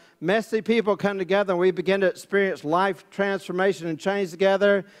 but messy people come together and we begin to experience life transformation and change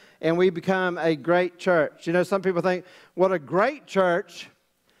together, and we become a great church. You know, some people think, well, a great church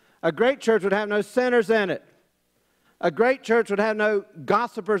would have no sinners in it. A great church would have no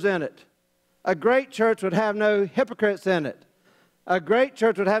gossipers in it. A great church would have no hypocrites in it. A great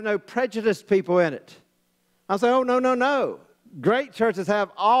church would have no prejudiced people in it. I say, oh, no. Great churches have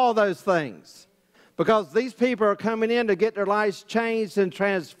all those things, because these people are coming in to get their lives changed and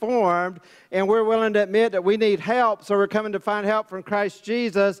transformed, and we're willing to admit that we need help, so we're coming to find help from Christ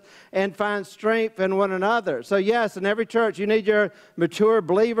Jesus and find strength in one another. So yes, in every church, you need your mature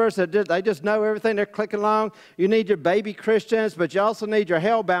believers that they just know everything, they're clicking along. You need your baby Christians, but you also need your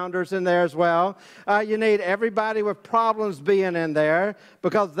hellbounders in there as well. You need everybody with problems being in there,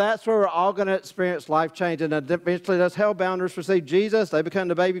 because that's where we're all going to experience life change. And eventually those hellbounders receive Jesus, they become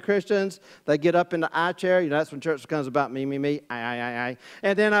the baby Christians, they get up in the I chair. You know, that's when church becomes about me, I.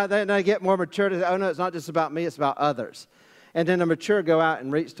 And then they get more mature to say, oh no, it's not just about me, it's about others. And then the mature go out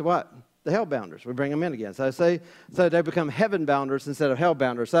and reach to what? The hellbounders. We bring them in again. So they become heaven-bounders instead of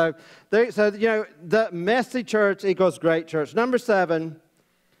hellbounders. So you know, the messy church equals great church. Number 7,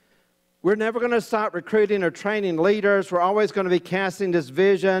 we're never going to stop recruiting or training leaders. We're always going to be casting this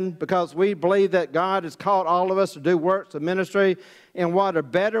vision, because we believe that God has called all of us to do works of ministry. And what a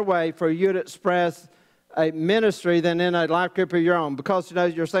better way for you to express a ministry than in a life group of your own. Because, you know,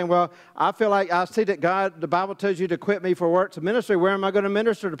 you're saying, well, I feel like I see that God, the Bible tells you to equip me for works of ministry. Where am I going to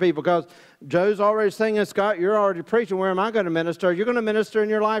minister to people? Because Joe's already singing, Scott, you're already preaching. Where am I going to minister? You're going to minister in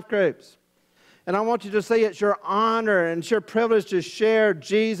your life groups. And I want you to see it's your honor and it's your privilege to share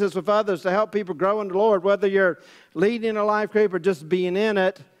Jesus with others, to help people grow in the Lord. Whether you're leading a life group or just being in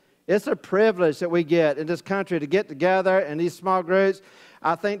it, it's a privilege that we get in this country to get together in these small groups.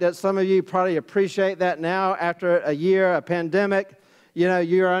 I think that some of you probably appreciate that now after a year, a pandemic. You know,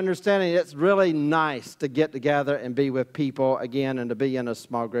 you're understanding it's really nice to get together and be with people again and to be in a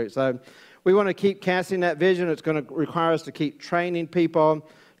small group. So we want to keep casting that vision. It's going to require us to keep training people,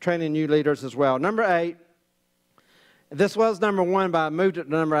 training new leaders as well. Number 8. This was number 1, but I moved it to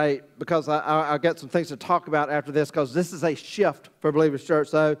number 8 because I've got some things to talk about after this, because this is a shift for Believers Church.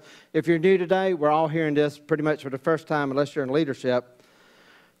 So if you're new today, we're all hearing this pretty much for the first time, unless you're in leadership.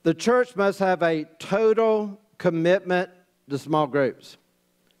 The church must have a total commitment to small groups.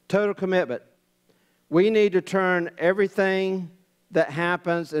 Total commitment. We need to turn everything that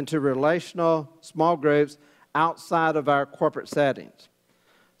happens into relational small groups outside of our corporate settings.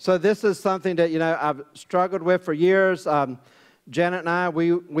 So this is something that, you know, I've struggled with for years. Janet and I,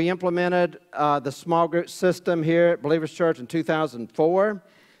 we implemented the small group system here at Believers Church in 2004,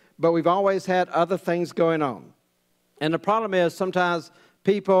 but we've always had other things going on. And the problem is sometimes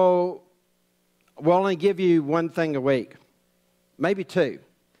people will only give you one thing a week, maybe 2.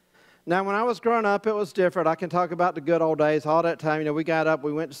 Now, when I was growing up, it was different. I can talk about the good old days. All that time, you know, we got up,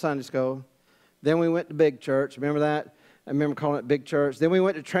 we went to Sunday school. Then we went to big church. Remember that? I remember calling it big church. Then we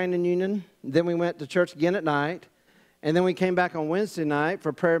went to training union. Then we went to church again at night. And then we came back on Wednesday night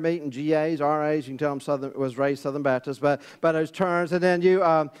for prayer meeting, GAs, RAs. You can tell them was raised Southern Baptist, but by those terms. And then then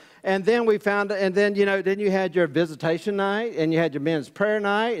you had your visitation night, and you had your men's prayer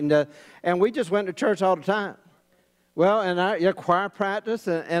night, and we just went to church all the time. Well, and your choir practice,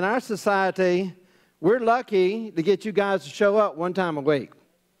 and our society, we're lucky to get you guys to show up one time a week.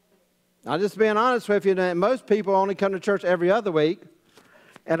 I'm just being honest with you. Most people only come to church every other week,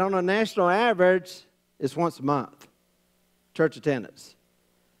 and on a national average, it's once a month, church attendance.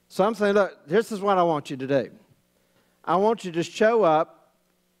 So I'm saying, look, this is what I want you to do. I want you to show up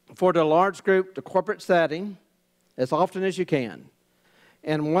for the large group, the corporate setting, as often as you can.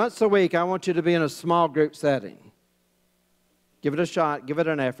 And once a week, I want you to be in a small group setting. Give it a shot. Give it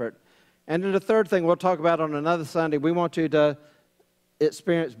an effort. And then the third thing we'll talk about on another Sunday, we want you to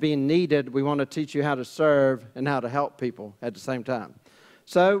experience being needed. We want to teach you how to serve and how to help people at the same time.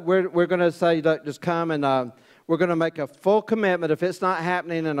 So we're going to say, look, just come and we're going to make a full commitment. If it's not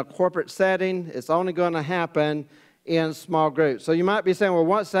happening in a corporate setting, it's only going to happen in small groups. So you might be saying, well,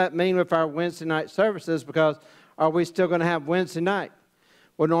 what's that mean with our Wednesday night services? Because are we still going to have Wednesday night?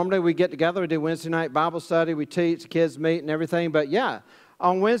 Well, normally we get together, we do Wednesday night Bible study, we teach, kids meet and everything. But yeah,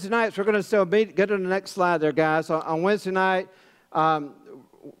 on Wednesday nights, we're going to still meet. Go to the next slide there, guys. On Wednesday night,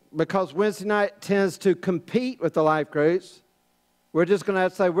 because Wednesday night tends to compete with the life groups, we're just going to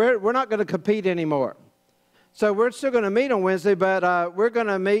have to say, we're not going to compete anymore. So we're still going to meet on Wednesday, but we're going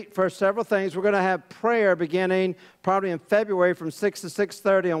to meet for several things. We're going to have prayer beginning probably in February from 6 to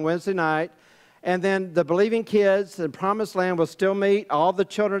 6:30 on Wednesday night. And then the Believing Kids and Promised Land will still meet. All the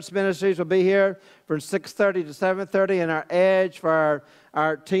children's ministries will be here from 6:30 to 7:30. And our Edge for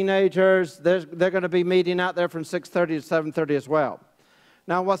our teenagers, they're going to be meeting out there from 6:30 to 7:30 as well.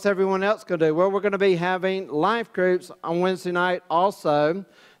 Now, what's everyone else going to do? Well, we're going to be having life groups on Wednesday night also.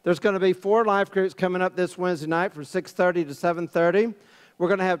 There's going to be 4 life groups coming up this Wednesday night from 6:30 to 7:30. We're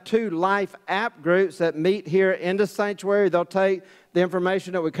going to have 2 life app groups that meet here in the sanctuary. They'll take the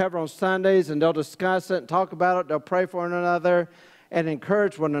information that we cover on Sundays and they'll discuss it and talk about it. They'll pray for one another and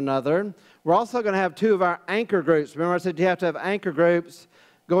encourage one another. We're also going to have 2 of our anchor groups. Remember I said you have to have anchor groups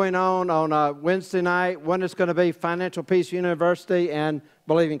going on Wednesday night. One is going to be Financial Peace University and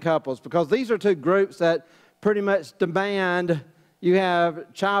Believing Couples, because these are 2 groups that pretty much demand you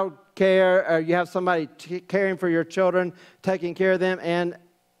have child care, or you have somebody caring for your children, taking care of them, and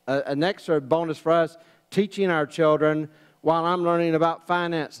an extra bonus for us, teaching our children while I'm learning about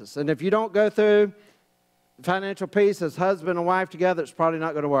finances. And if you don't go through financial peace as husband and wife together, it's probably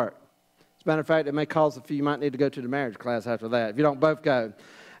not going to work. As a matter of fact, it may cause a few. You might need to go to the marriage class after that if you don't both go.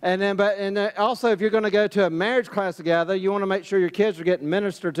 And also, if you're going to go to a marriage class together, you want to make sure your kids are getting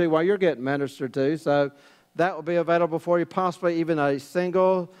ministered to while you're getting ministered to. So that will be available for you. Possibly even a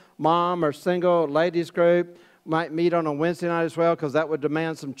single mom or single ladies group might meet on a Wednesday night as well, because that would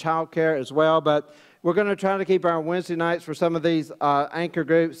demand some child care as well. But we're going to try to keep our Wednesday nights for some of these anchor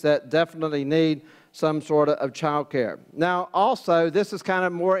groups that definitely need some sort of child care. Now, also, this is kind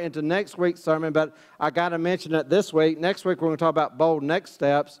of more into next week's sermon, but I got to mention it this week. Next week, we're going to talk about bold next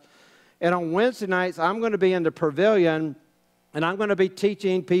steps. And on Wednesday nights, I'm going to be in the pavilion, and I'm going to be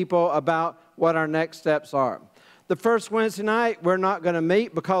teaching people about what our next steps are. The first Wednesday night, we're not going to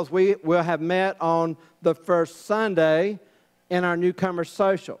meet because we will have met on the first Sunday in our newcomer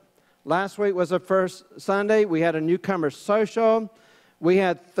social. Last week was the first Sunday. We had a newcomer social. We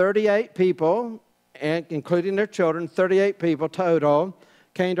had 38 people, and including their children, 38 people total,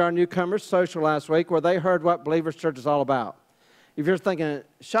 came to our newcomer social last week, where they heard what Believers Church is all about. If you're thinking,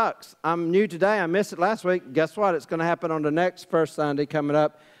 shucks, I'm new today, I missed it last week, guess what? It's going to happen on the next first Sunday coming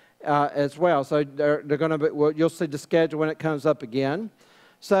up as well. So they're going to be, well, you'll see the schedule when it comes up again.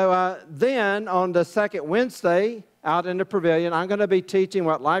 So then on the second Wednesday, out in the pavilion, I'm going to be teaching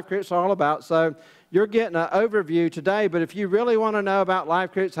what life groups are all about. So you're getting an overview today, but if you really want to know about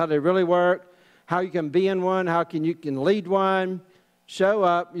life groups, how they really work, how you can be in one, how you can lead one, show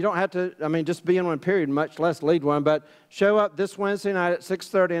up. You don't have to, just be in one period, much less lead one, but show up this Wednesday night at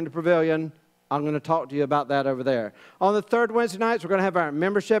 6:30 in the pavilion. I'm going to talk to you about that over there. On the third Wednesday nights, we're going to have our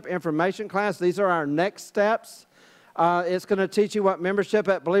membership information class. These are our next steps. It's going to teach you what membership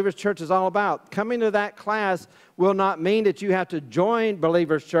at Believers Church is all about. Coming to that class will not mean that you have to join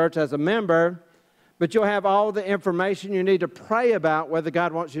Believers Church as a member, but you'll have all the information you need to pray about whether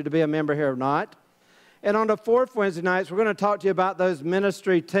God wants you to be a member here or not. And on the fourth Wednesday nights, we're going to talk to you about those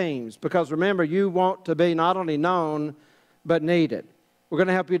ministry teams, because remember, you want to be not only known, but needed. We're going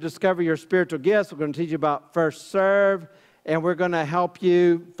to help you discover your spiritual gifts. We're going to teach you about First Serve, and we're going to help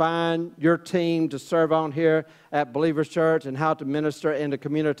you find your team to serve on here at Believers Church and how to minister in the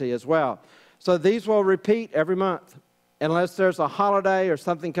community as well. So these will repeat every month. Unless there's a holiday or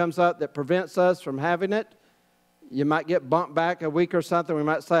something comes up that prevents us from having it, you might get bumped back a week or something. We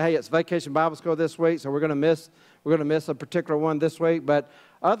might say, hey, it's Vacation Bible School this week, so we're going to miss a particular one this week. But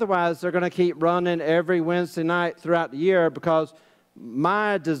otherwise, they're going to keep running every Wednesday night throughout the year, because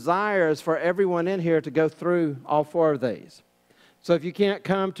my desire is for everyone in here to go through all 4 of these. So if you can't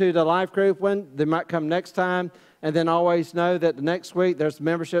come to the life group one, they might come next time, and then always know that the next week there's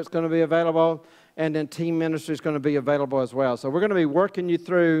membership's going to be available, and then team ministry is going to be available as well. So we're going to be working you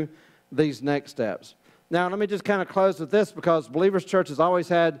through these next steps. Now, let me just kind of close with this, because Believers Church has always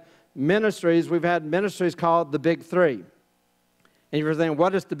had ministries. We've had ministries called the Big Three. And you're thinking,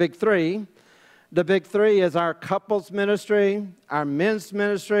 what is the Big Three? The Big Three is our couples ministry, our men's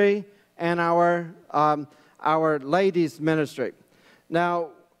ministry, and our ladies ministry. Now,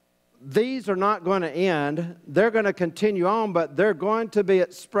 these are not going to end. They're going to continue on, but they're going to be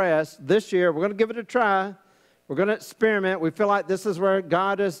expressed this year. We're going to give it a try. We're going to experiment. We feel like this is where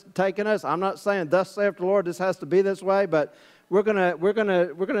God is taking us. I'm not saying, thus saith the Lord, this has to be this way, but we're going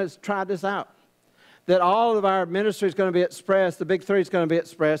to try this out. That all of our ministry is going to be expressed, the Big Three is going to be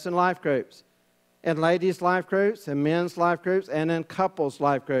expressed in life groups. In ladies' life groups, in men's life groups, and in couples'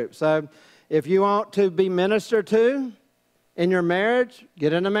 life groups. So if you want to be ministered to in your marriage,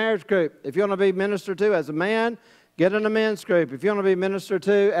 get in a marriage group. If you want to be ministered to as a man, get in a men's group. If you want to be ministered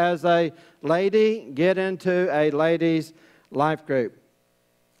to as a lady, get into a ladies' life group.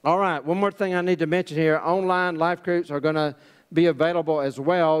 All right, one more thing I need to mention here. Online life groups are going to be available as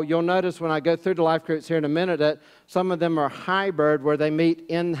well. You'll notice when I go through the life groups here in a minute that some of them are hybrid where they meet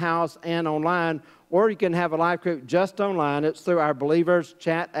in-house and online, or you can have a life group just online. It's through our Believers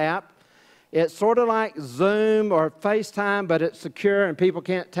chat app. It's sort of like Zoom or FaceTime, but it's secure and people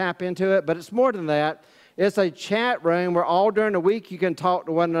can't tap into it. But it's more than that. It's a chat room where all during the week you can talk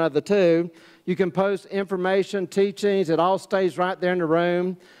to one another too. You can post information, teachings. It all stays right there in the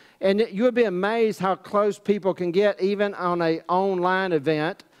room. And you would be amazed how close people can get even on an online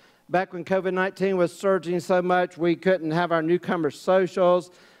event. Back when COVID-19 was surging so much, we couldn't have our newcomers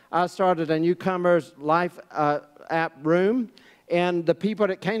socials. I started a newcomers life app room. And the people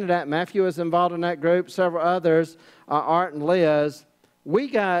that came to that, Matthew was involved in that group, several others, Art and Liz, we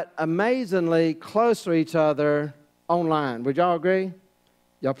got amazingly close to each other online. Would y'all agree?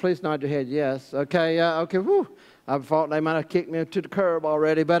 Y'all please nod your head yes. Okay, okay, whew. I thought they might have kicked me to the curb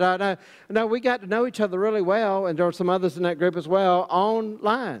already. But no, we got to know each other really well, and there were some others in that group as well,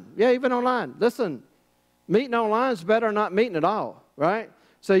 online. Yeah, even online. Listen, meeting online is better than not meeting at all, right?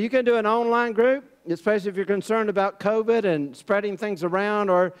 So you can do an online group, especially if you're concerned about COVID and spreading things around,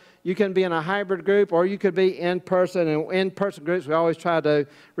 or you can be in a hybrid group, or you could be in person. And in-person groups, we always try to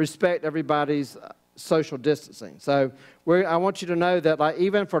respect everybody's social distancing. So I want you to know that, like,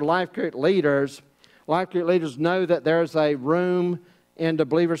 even for life group leaders know that there's a room in the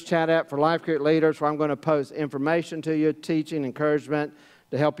Believers Chat app for life group leaders where I'm going to post information to you, teaching, encouragement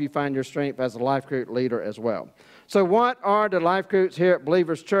to help you find your strength as a life group leader as well. So what are the life groups here at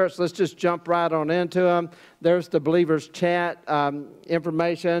Believers Church? Let's just jump right on into them. There's the Believers Chat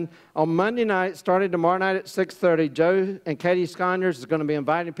information. On Monday night, starting tomorrow night at 6:30, Joe and Katie Sconyers is going to be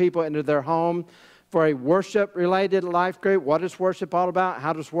inviting people into their home for a worship-related life group. What is worship all about?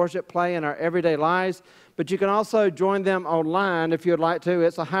 How does worship play in our everyday lives? But you can also join them online if you'd like to.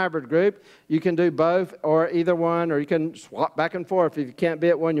 It's a hybrid group. You can do both or either one, or you can swap back and forth. If you can't be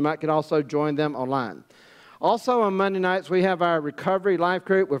at one, you might can also join them online. Also on Monday nights, we have our recovery life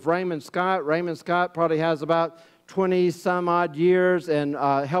group with Raymond Scott. Raymond Scott probably has about 20-some-odd years in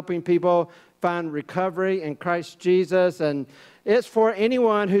helping people find recovery in Christ Jesus. And it's for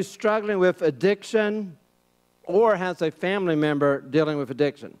anyone who's struggling with addiction or has a family member dealing with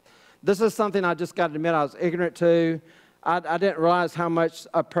addiction. This is something I just got to admit I was ignorant to. I didn't realize how much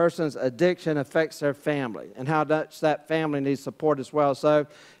a person's addiction affects their family and how much that family needs support as well. So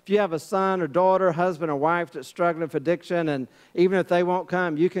if you have a son or daughter, husband or wife that's struggling with addiction, and even if they won't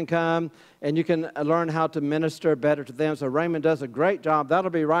come, you can come and you can learn how to minister better to them. So Raymond does a great job. That'll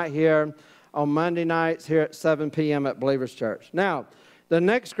be right here on Monday nights here at 7 p.m. at Believers Church. Now, the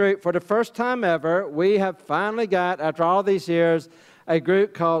next group, for the first time ever, we have finally got, after all these years, a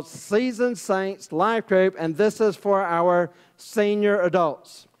group called Seasoned Saints Life Group, and this is for our senior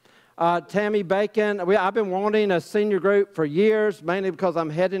adults. Tammy Bacon, I've been wanting a senior group for years, mainly because I'm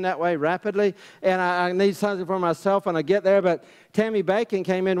heading that way rapidly, and I need something for myself when I get there. But Tammy Bacon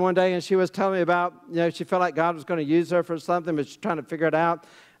came in one day, and she was telling me about, she felt like God was going to use her for something, but she's trying to figure it out.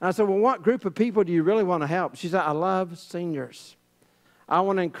 And I said, well, what group of people do you really want to help? She said, I love seniors. I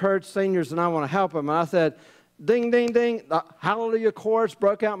want to encourage seniors, and I want to help them. And I said, ding, ding, ding, the hallelujah chorus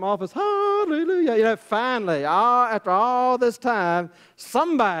broke out in my office. Hallelujah. Finally, after all this time,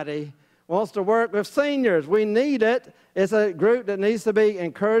 somebody wants to work with seniors. We need it. It's a group that needs to be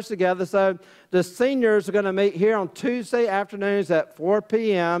encouraged together. So the seniors are going to meet here on Tuesday afternoons at 4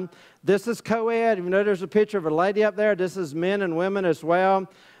 p.m. This is co-ed. You know there's a picture of a lady up there. This is men and women as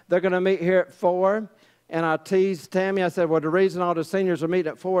well. They're going to meet here at 4. And I teased Tammy. I said, well, the reason all the seniors are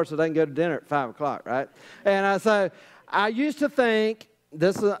meeting at 4 is so they can go to dinner at 5 o'clock, right? And I said, I used to think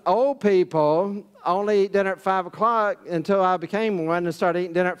this is old people. only eat dinner at 5 o'clock until I became one and started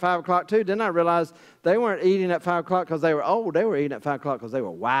eating dinner at 5 o'clock too. Then I realized they weren't eating at 5 o'clock because they were old. They were eating at 5 o'clock because they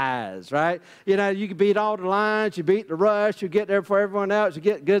were wise, right? You know, you could beat all the lines, you beat the rush, you get there before everyone else, you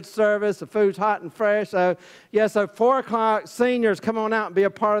get good service, the food's hot and fresh. So, yeah, so 4 o'clock, seniors, come on out and be a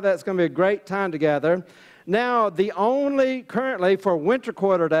part of that. It's going to be a great time together. Now, currently for winter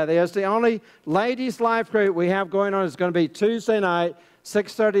quarter, that is, the only ladies' life group we have going on is going to be Tuesday night,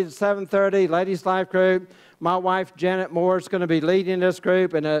 6:30 to 7:30, ladies' life group. My wife, Janet Moore, is going to be leading this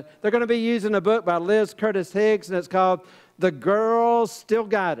group, and they're going to be using a book by Liz Curtis Higgs, and it's called The Girls Still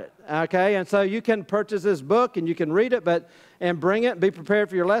Got It, okay? And so you can purchase this book, and you can read it, and bring it and be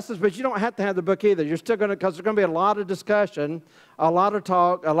prepared for your lessons, but you don't have to have the book either. You're still going to, because there's going to be a lot of discussion, a lot of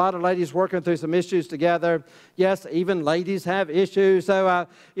talk, a lot of ladies working through some issues together. Yes, even ladies have issues. So,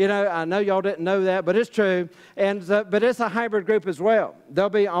 you know, I know y'all didn't know that, but it's true. And but it's a hybrid group as well. They'll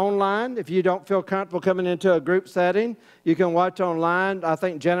be online. If you don't feel comfortable coming into a group setting, you can watch online. I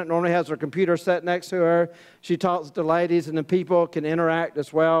think Janet normally has her computer set next to her. She talks to ladies, and the people can interact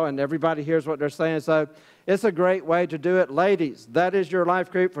as well, and everybody hears what they're saying. So it's a great way to do it. Ladies, that is your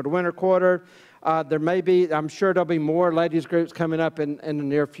life group for the winter quarter. There may be, I'm sure there'll be more ladies groups coming up in the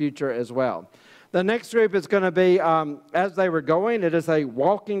near future as well. The next group is going to be, as they were going, it is a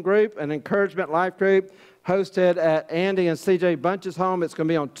walking group, an encouragement life group, hosted at Andy and CJ Bunch's home. It's going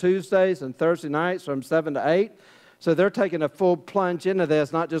to be on Tuesdays and Thursday nights from 7 to 8. So they're taking a full plunge into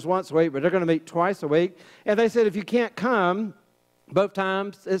this, not just once a week, but they're going to meet twice a week. And they said if you can't come both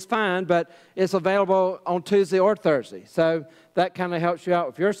times, it's fine, but it's available on Tuesday or Thursday. So that kind of helps you out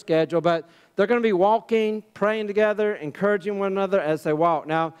with your schedule. But they're going to be walking, praying together, encouraging one another as they walk.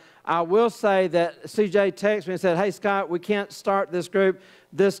 Now, I will say that CJ texted me and said, hey, Scott, we can't start this group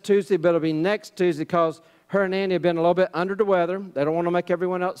this Tuesday, but it'll be next Tuesday because her and Andy have been a little bit under the weather. They don't want to make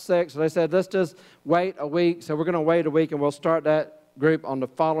everyone else sick. So they said, let's just wait a week. So we're going to wait a week, and we'll start that group on the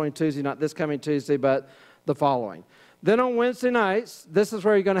following Tuesday, not this coming Tuesday, but the following. Then on Wednesday nights, this is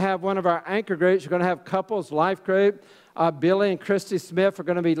where you're going to have one of our anchor groups. You're going to have couples life group. Billy and Christy Smith are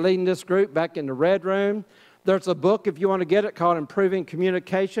going to be leading this group back in the red room. There's a book, if you want to get it, called Improving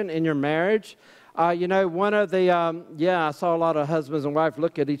Communication in Your Marriage. You know, one of the, I saw a lot of husbands and wives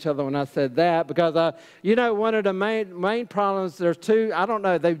look at each other when I said that because, you know, one of the main problems, there's two, I don't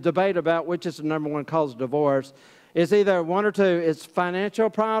know, they debate about which is the number one cause of divorce. It's either one or two. It's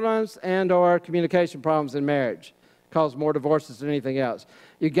financial problems and or communication problems in marriage. Cause more divorces than anything else.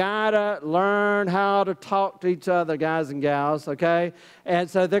 You gotta learn how to talk to each other, guys and gals, okay? And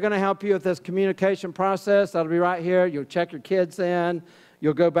so they're gonna help you with this communication process. That'll be right here. You'll check your kids in.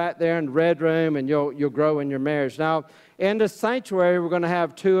 You'll go back there in the red room, and you'll grow in your marriage. Now, in the sanctuary, we're gonna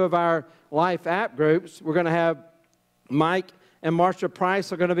have two of our life app groups. We're gonna have Mike and Marsha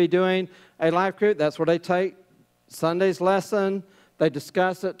Price are gonna be doing a life group. That's where they take Sunday's lesson. They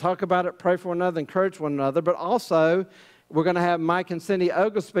discuss it, talk about it, pray for one another, encourage one another. But also, we're going to have Mike and Cindy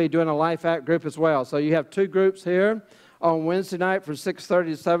Oglesby doing a Life Act group as well. So you have two groups here on Wednesday night from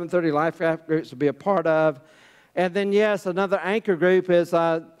 6:30 to 7:30. Life Act groups to be a part of. And then, yes, another anchor group is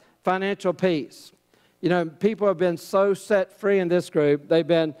financial peace. You know, people have been so set free in this group. They've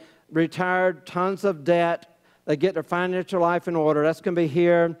been retired, tons of debt. They get their financial life in order. That's going to be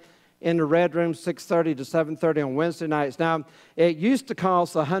here in the red room, 6:30 to 7:30 on Wednesday nights. Now, it used to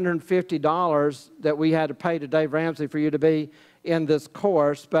cost $150 that we had to pay to Dave Ramsey for you to be in this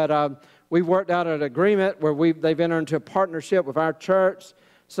course, but we worked out an agreement where they've entered into a partnership with our church,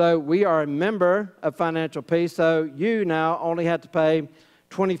 so we are a member of Financial Peace, so you now only have to pay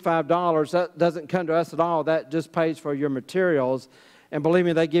 $25. That doesn't come to us at all. That just pays for your materials. And believe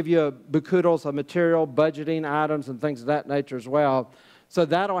me, they give you a bukudos of material, budgeting items, and things of that nature as well. So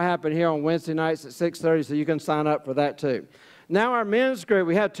that'll happen here on Wednesday nights at 6:30, so you can sign up for that too. Now our men's group,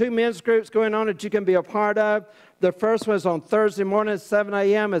 we have two men's groups going on that you can be a part of. The first one is on Thursday morning at 7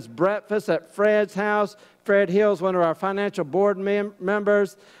 a.m. It's breakfast at Fred's house. Fred Hill's one of our financial board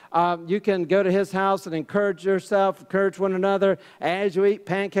members. You can go to his house and encourage yourself, encourage one another as you eat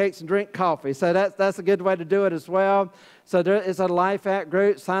pancakes and drink coffee. So that's a good way to do it as well. So there is a Life Act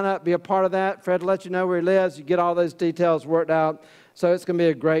group. Sign up, be a part of that. Fred will let you know where he lives. You get all those details worked out. So it's going to be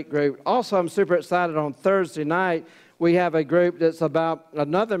a great group. Also, I'm super excited on Thursday night. We have a group that's about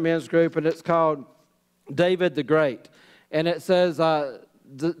another men's group, and it's called David the Great. And it says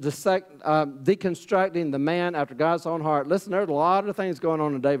deconstructing the man after God's own heart. Listen, there's a lot of things going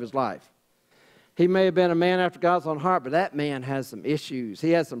on in David's life. He may have been a man after God's own heart, but that man has some issues.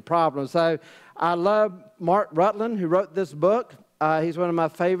 He has some problems. So I love Mark Rutland, who wrote this book. He's one of my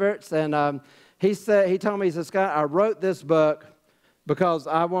favorites. And he told me, he said, Scott, I wrote this book because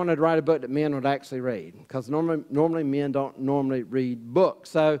I wanted to write a book that men would actually read, because normally men don't normally read books.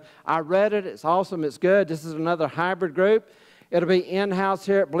 So I read it. It's awesome. It's good. This is another hybrid group. It'll be in-house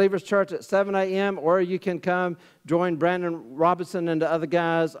here at Believers Church at 7 a.m., or you can come join Brandon Robinson and the other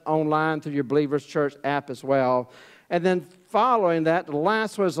guys online through your Believers Church app as well. And then following that, the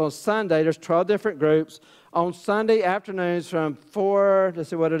last was on Sunday. There's 12 different groups. On Sunday afternoons from 4, let's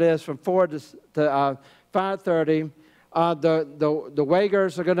see what it is, from 4 to 5:30, the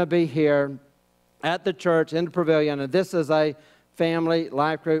Wagers are going to be here at the church in the pavilion. And this is a family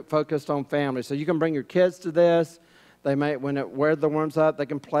life group focused on family. So you can bring your kids to this. They may, when it wears the warms up, they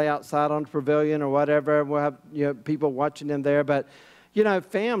can play outside on the pavilion or whatever. We'll have people watching them there. But,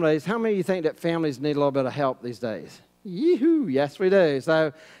 families, how many of you think that families need a little bit of help these days? Yee-hoo, yes, we do.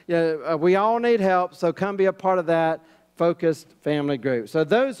 So we all need help, so come be a part of that focused family group. So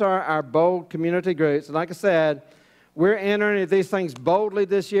those are our bold community groups. And like I said, we're entering these things boldly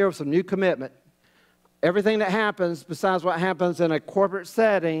this year with some new commitment. Everything that happens, besides what happens in a corporate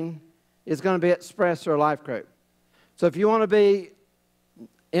setting, is going to be expressed through a life group. So if you want to be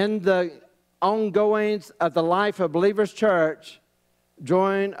in the ongoings of the life of Believers Church,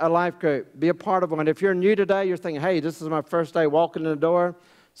 join a life group. Be a part of one. If you're new today, you're thinking, hey, this is my first day walking in the door.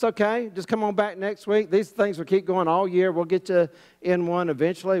 It's okay. Just come on back next week. These things will keep going all year. We'll get you in one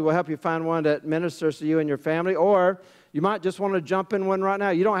eventually. We'll help you find one that ministers to you and your family. Or you might just want to jump in one right now.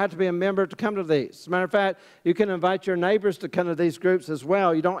 You don't have to be a member to come to these. As a matter of fact, you can invite your neighbors to come to these groups as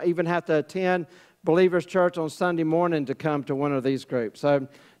well. You don't even have to attend Believers Church on Sunday morning to come to one of these groups. So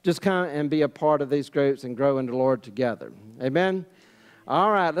just come and be a part of these groups and grow in the Lord together. Amen?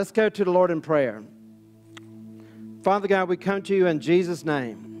 All right, let's go to the Lord in prayer. Father God, we come to you in Jesus'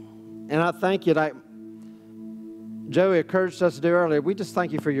 name. And I thank you, like Joey encouraged us to do earlier, we just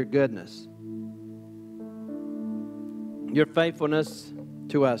thank you for your goodness, your faithfulness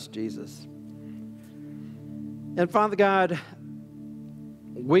to us, Jesus. And Father God,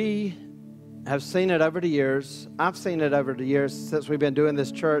 we have seen it over the years. I've seen it over the years since we've been doing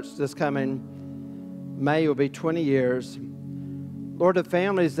this church. This coming May will be 20 years. Lord, the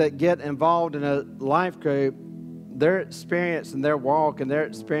families that get involved in a life group, their experience and their walk and their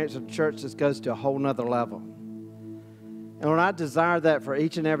experience of church just goes to a whole nother level. And Lord, I desire that for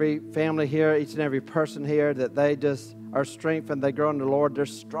each and every family here, each and every person here, that they just are strengthened, they grow in the Lord, they're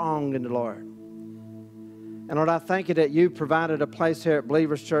strong in the Lord. And Lord, I thank you that you provided a place here at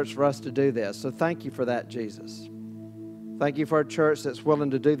Believers Church for us to do this. So thank you for that, Jesus. Thank you for a church that's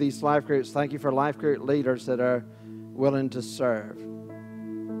willing to do these life groups. Thank you for life group leaders that are willing to serve.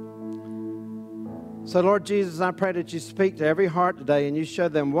 So Lord Jesus, I pray that you speak to every heart today and you show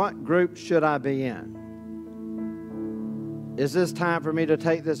them, what group should I be in? Is this time for me to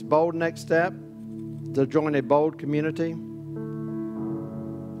take this bold next step to join a bold community?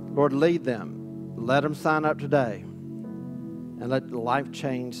 Lord, lead them. Let them sign up today and let the life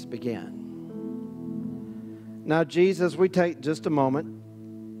change begin. Now, Jesus, we take just a moment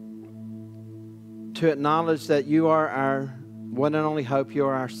to acknowledge that you are our one and only hope. You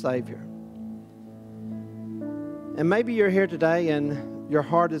are our Savior. And maybe you're here today and your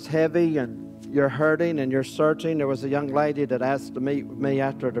heart is heavy and you're hurting and you're searching. There was a young lady that asked to meet with me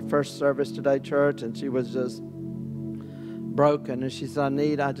after the first service today, church, and she was just broken. And she said,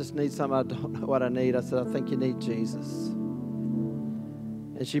 I just need something. I don't know what I need. I said, I think you need Jesus.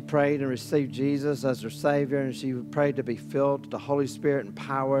 And she prayed and received Jesus as her Savior. And she prayed to be filled with the Holy Spirit,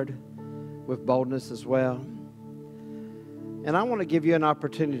 empowered with boldness as well. And I want to give you an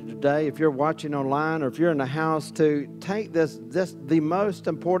opportunity today, if you're watching online or if you're in the house, to take this the most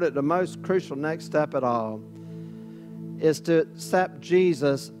important, the most crucial next step at all, is to accept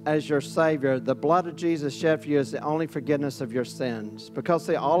Jesus as your Savior. The blood of Jesus shed for you is the only forgiveness of your sins. Because,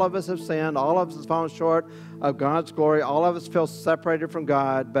 see, all of us have sinned. All of us have fallen short of God's glory. All of us feel separated from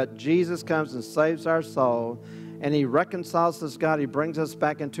God. But Jesus comes and saves our soul. And He reconciles us to God. He brings us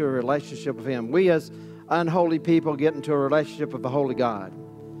back into a relationship with Him. We as unholy people get into a relationship with the holy God.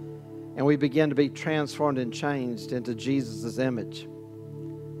 And we begin to be transformed and changed into Jesus' image.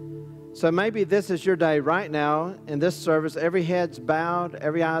 So maybe this is your day right now in this service, every head's bowed,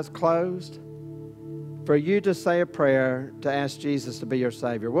 every eye's closed, for you to say a prayer to ask Jesus to be your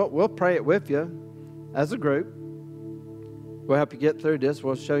Savior. We'll pray it with you as a group. We'll help you get through this.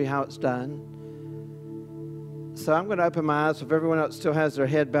 We'll show you how it's done. So I'm going to open my eyes. If everyone else still has their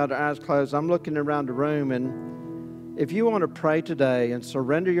head bowed, their eyes closed, I'm looking around the room, and if you want to pray today and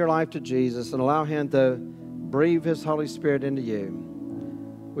surrender your life to Jesus and allow Him to breathe His Holy Spirit into you,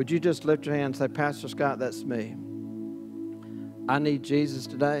 would you just lift your hand and say, Pastor Scott, that's me. I need Jesus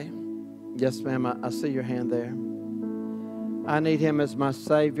today. Yes, ma'am, I see your hand there. I need him as my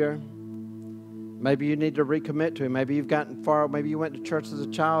Savior. Maybe you need to recommit to him. Maybe you've gotten far. Maybe you went to church as a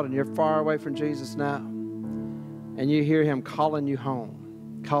child and you're far away from Jesus now. And you hear him calling you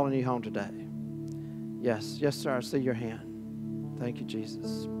home today. Yes, yes, sir, I see your hand. Thank you,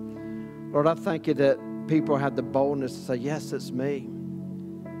 Jesus. Lord, I thank you that people have the boldness to say, yes, it's me.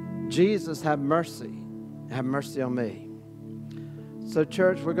 Jesus, have mercy. Have mercy on me. So,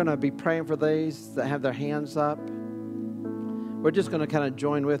 church, we're going to be praying for these that have their hands up. We're just going to kind of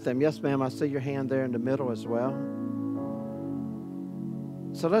join with them. Yes, ma'am, I see your hand there in the middle as well.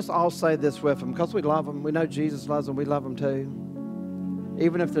 So let's all say this with them because we love them. We know Jesus loves them. We love them too.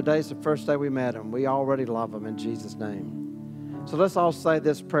 Even if today's the first day we met him, we already love him in Jesus' name. So let's all say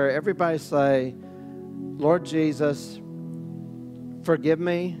this prayer. Everybody say, Lord Jesus, forgive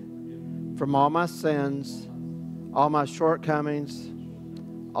me from all my sins, all my shortcomings,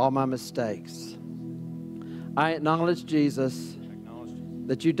 all my mistakes. I acknowledge, Jesus,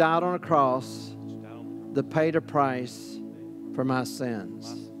 that you died on a cross that paid a price for my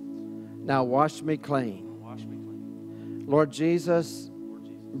sins. Now wash me clean. Lord Jesus,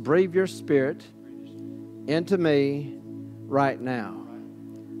 breathe your Spirit into me right now.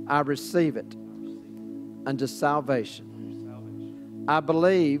 I receive it unto salvation. I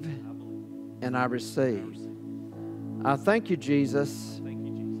believe and I receive. I thank you, Jesus,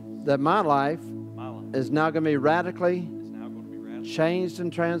 that my life is now going to be radically changed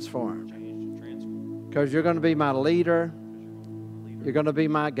and transformed. Because you're going to be my leader. You're going to be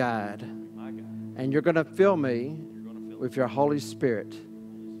my guide. And you're going to fill me with your Holy Spirit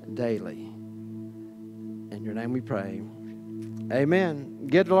daily. In your name we pray. Amen.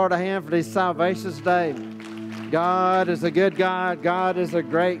 Give the Lord a hand for these salvations today. God is a good God. God is a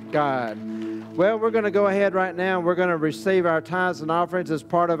great God. Well, we're going to go ahead right now. We're going to receive our tithes and offerings as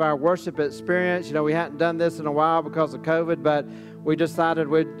part of our worship experience. You know, we hadn't done this in a while because of COVID, but we decided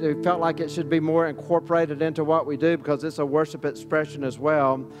we felt like it should be more incorporated into what we do because it's a worship expression as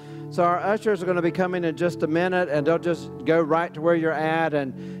well. So our ushers are going to be coming in just a minute, and they'll just go right to where you're at,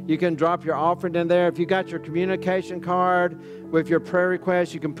 and you can drop your offering in there. If you got your communication card with your prayer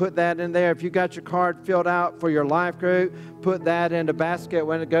request, you can put that in there. If you got your card filled out for your life group, put that in the basket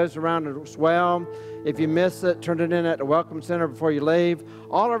when it goes around as well. If you miss it, turn it in at the Welcome Center before you leave.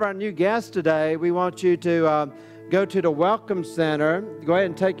 All of our new guests today, we want you to go to the Welcome Center. Go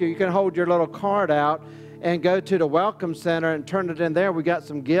ahead and you can hold your little card out and go to the Welcome Center and turn it in there. We got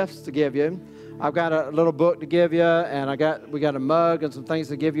some gifts to give you. I've got a little book to give you, and we got a mug and some things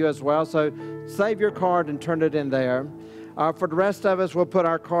to give you as well. So save your card and turn it in there. For the rest of us, we'll put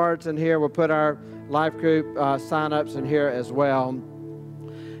our cards in here. We'll put our life group sign-ups in here as well.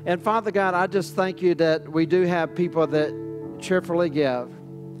 And Father God, I just thank you that we do have people that cheerfully give.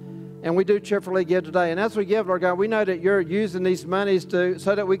 And we do cheerfully give today. And as we give, Lord God, we know that you're using these monies so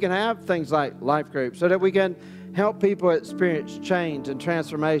that we can have things like life groups, so that we can help people experience change and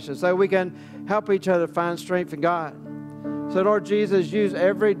transformation, so we can help each other find strength in God. So, Lord Jesus, use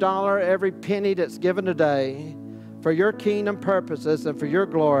every dollar, every penny that's given today for your kingdom purposes and for your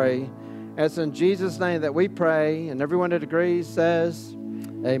glory. It's in Jesus' name that we pray. And everyone that agrees says,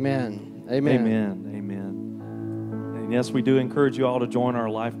 amen. Amen. Amen. Amen. And yes, we do encourage you all to join our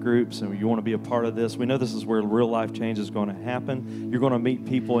life groups, and you want to be a part of this. We know this is where real life change is going to happen. You're going to meet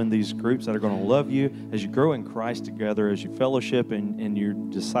people in these groups that are going to love you as you grow in Christ together, as you fellowship and you're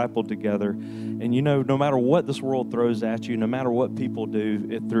discipled together. And you know, no matter what this world throws at you, no matter what people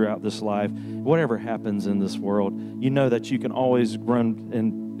do throughout this life, whatever happens in this world, you know that you can always run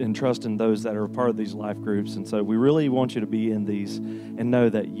and trust in those that are a part of these life groups. And so we really want you to be in these and know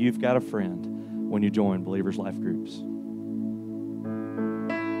that you've got a friend when you join Believers Life Groups.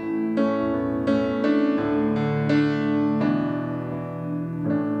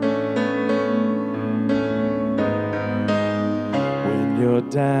 When you're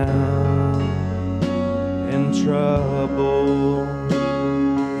down in trouble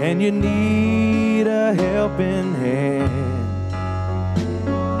and you need a helping hand,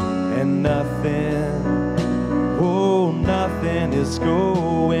 and nothing is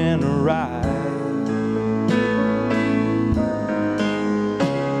going right.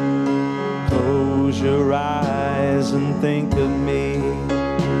 Close your eyes and think of me.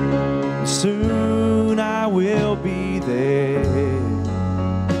 Soon I will be there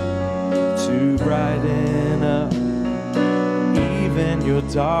to brighten up even your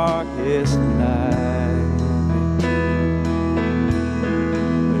darkest night.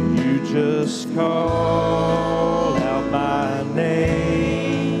 Just call out my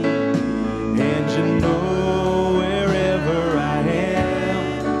name, and you know wherever I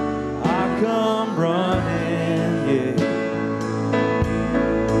am, I come running, yeah.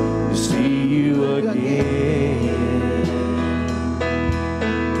 you again.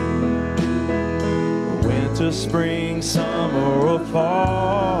 Winter, spring, summer, or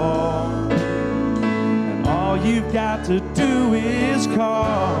fall, and all you've got to do is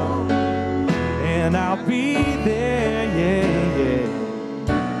call, and I'll be there, yeah, yeah.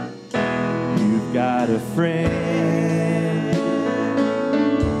 You've got a friend.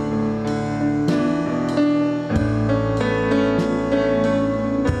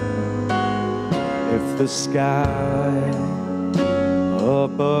 If the sky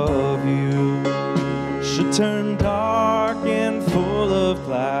above you should turn dark and full of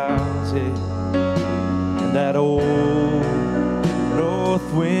clouds, yeah, and that old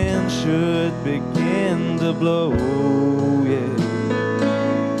north wind should begin to blow, yeah,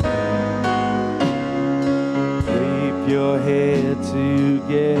 keep your head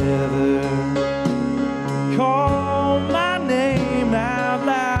together, call my name out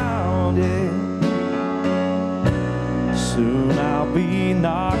loud, yeah. Soon I'll be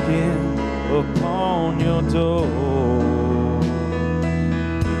knocking upon your door.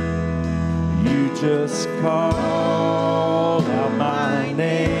 You just call out my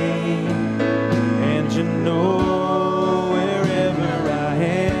name, and you know wherever I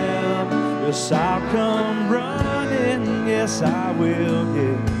am, yes, I'll come running, yes, I will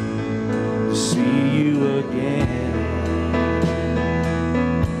get to see you again.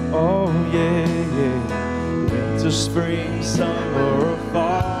 Oh yeah, yeah. Winter, spring, summer, or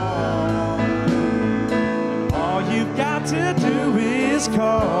fall, and all you've got to do is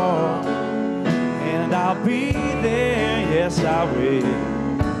call, and I'll be there, yes I will.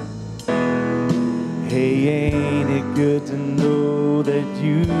 Hey, ain't it good to know that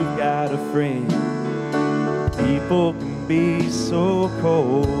you've got a friend? People can be so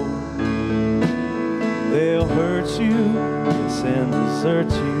cold, they'll hurt you, yes, and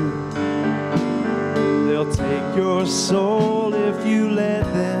desert you. They'll take your soul if you let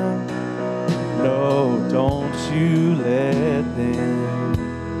them. No, don't you let them.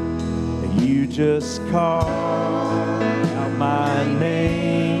 You just call out my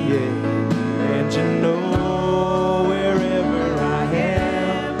name, yeah, and you know wherever I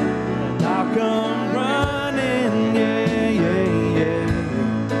am, and I'll come running, yeah, yeah, yeah,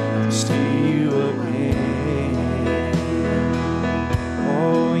 to see you again.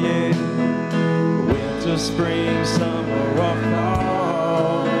 Oh yeah. Spring, summer, or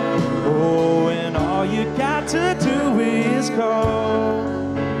fall, oh, and all you got to do is call,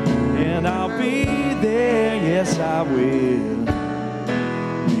 and I'll be there, yes I will.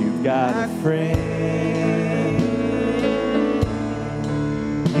 You've got a friend.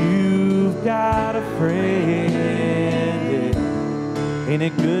 You've got a friend, yeah. Ain't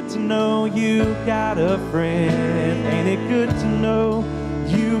it good to know you got a friend? Ain't it good to know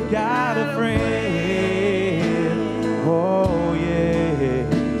you got a friend? Oh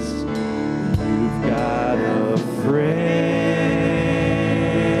yes, you've got a friend,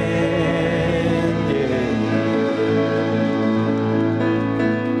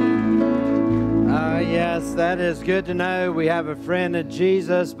 yeah. Yes, that is good to know. We have a friend in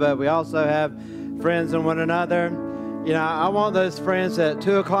Jesus, but we also have friends in one another. You know, I want those friends that at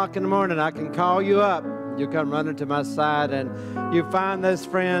 2 o'clock in the morning I can call you up. You come running to my side, and you find those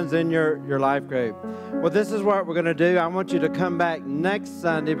friends in your life group. Well, this is what we're going to do. I want you to come back next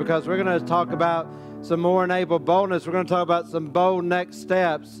Sunday because we're going to talk about some more enabled boldness. We're going to talk about some bold next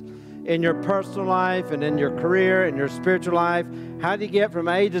steps in your personal life and in your career and your spiritual life. How do you get from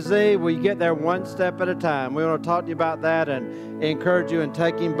A to Z? Well, you get there one step at a time. We want to talk to you about that and encourage you in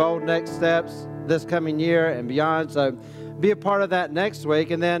taking bold next steps this coming year and beyond. So be a part of that next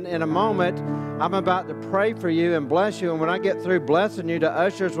week. And then in a moment, I'm about to pray for you and bless you. And when I get through blessing you, the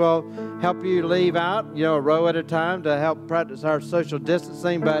ushers will help you leave out, a row at a time to help practice our social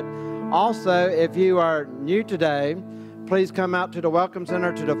distancing. But also, if you are new today, please come out to the Welcome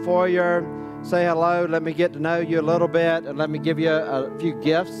Center, to the foyer, say hello, let me get to know you a little bit, and let me give you a few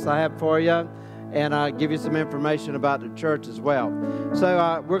gifts I have for you, and give you some information about the church as well.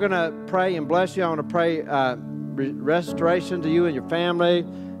 So we're going to pray and bless you. I want to pray restoration to you and your family.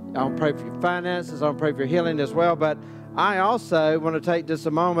 I want to pray for your finances. I want to pray for your healing as well. But I also want to take just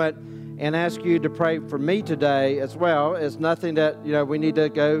a moment and ask you to pray for me today as well. It's nothing that, we need to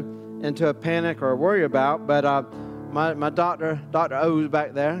go into a panic or worry about. But my doctor, Dr. O's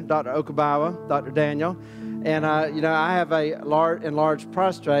back there, Dr. Okabawa, Dr. Daniel, and, I have a enlarged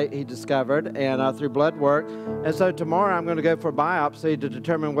prostate, he discovered, and through blood work. And so tomorrow I'm going to go for a biopsy to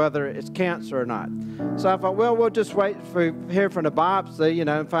determine whether it's cancer or not. So I thought, well, we'll just wait for hear from the biopsy,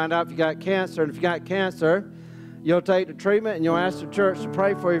 and find out if you got cancer. And if you got cancer, you'll take the treatment and you'll ask the church to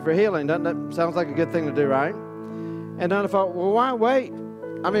pray for you for healing. Doesn't that sounds like a good thing to do, right? And then I thought, well, why wait?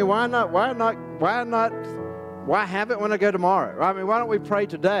 I mean, why have it when I go tomorrow? I mean, why don't we pray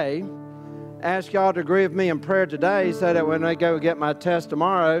today? Ask y'all to agree with me in prayer today so that when I go get my test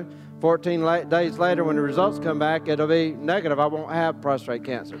tomorrow, 14 days later, when the results come back, it'll be negative. I won't have prostate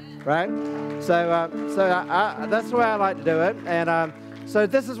cancer, right? So that's the way I like to do it. And so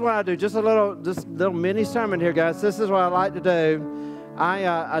this is what I do. Just a little mini sermon here, guys. This is what I like to do.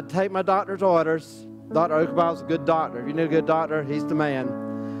 I take my doctor's orders. Dr. Okabal's a good doctor. If you need a good doctor, he's the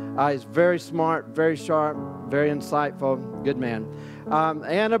man. He's very smart, very sharp, very insightful, good man.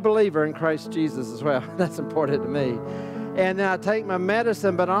 And a believer in Christ Jesus as well. That's important to me. And then I take my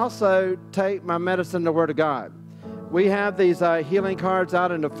medicine, but also take my medicine, the Word of God. We have these healing cards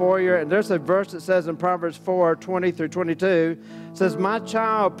out in the foyer, and there's a verse that says in Proverbs 4:20 through 22, it says, "My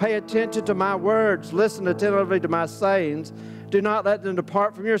child, pay attention to my words, listen attentively to my sayings. Do not let them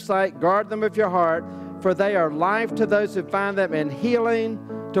depart from your sight, guard them with your heart, for they are life to those who find them and healing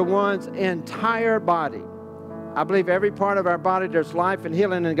to one's entire body." I believe every part of our body there's life and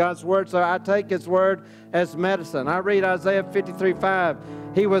healing in God's Word, so I take His Word as medicine. I read Isaiah 53:5.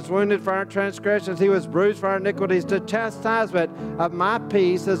 He was wounded for our transgressions, He was bruised for our iniquities. The chastisement of my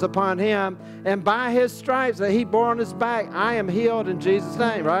peace is upon Him, and by His stripes that He bore on His back, I am healed in Jesus'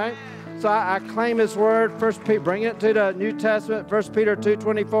 name, right? So I claim His Word. Bring it to the New Testament, 1 Peter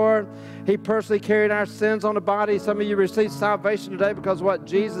 2:24. He personally carried our sins on the body. Some of you received salvation today because of what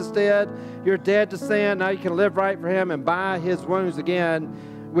Jesus did. You're dead to sin. Now you can live right for Him, and by His wounds again,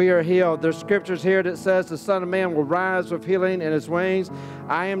 we are healed. There's scriptures here that says the Son of Man will rise with healing in His wings.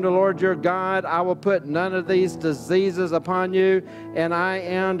 I am the Lord your God. I will put none of these diseases upon you, and I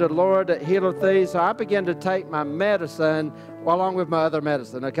am the Lord that healeth thee. So I begin to take my medicine along with my other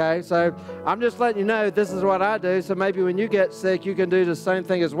medicine, okay? So I'm just letting you know this is what I do. So maybe when you get sick, you can do the same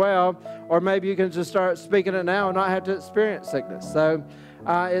thing as well, or maybe you can just start speaking it now and not have to experience sickness. So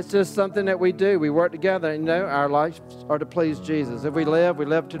it's just something that we do. We work together, and, you know, our lives are to please Jesus. If we live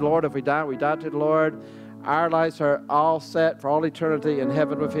to the Lord. If we die to the Lord. Our lives are all set for all eternity in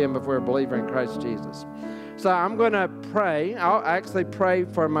heaven with Him if we're a believer in Christ Jesus. So I'm going to pray. I'll actually pray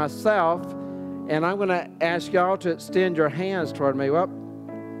for myself, and I'm going to ask y'all to extend your hands toward me. Well,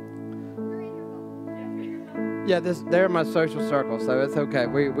 yeah, they're my social circle, so it's okay.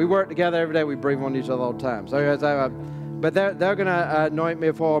 We work together every day. We breathe on each other all the time. But they're going to anoint me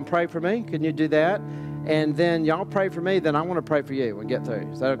with oil and pray for me. Can you do that? And then y'all pray for me. Then I want to pray for you and get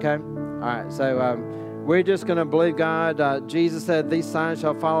through. Is that okay? All right. So we're just going to believe God. Jesus said, "These signs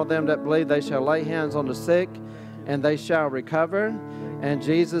shall follow them that believe. They shall lay hands on the sick, and they shall recover." And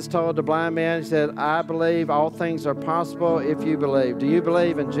Jesus told the blind man, He said, "I believe all things are possible if you believe." Do you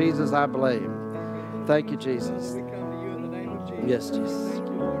believe in Jesus? I believe. Thank you, Jesus. We come to you in the name of Jesus. Yes, Jesus. Thank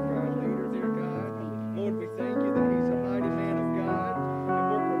you, Lord, for our leader, dear God. Lord, we thank you that he's a mighty man of God, and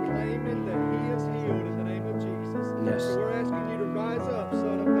we're proclaiming that he is healed in the name of Jesus. Yes. So we're asking you to rise up,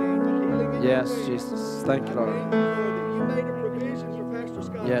 Son of Man, with healing in Yes, your wings. Jesus. Thank you, Lord. Thank you, Lord, that you made a provision for Pastor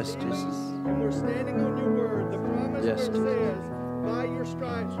Scott's Yes, healing, Jesus. and we're standing on your word. The promise Yes, where it says, "By your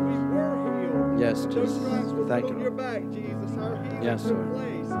stripes we were healed." Yes, Those Jesus. stripes were Thank put you, on your Lord. back, Jesus. Our healing Yes, took Lord.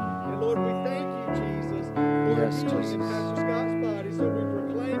 place. And Lord, we thank you, Jesus, for Yes, healing Jesus. in Pastor Scott's body. So we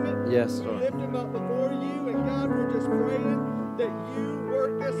proclaim it. Yes, We Lord. lift him up before you. And God, we're just praying that you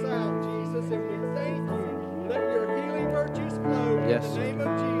work this out, Jesus. And we thank you. Let your healing virtues flow Yes, in the name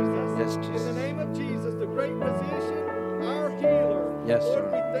of Jesus. Yes, In Jesus. the name of Jesus, the great physician, our healer. Yes, Lord,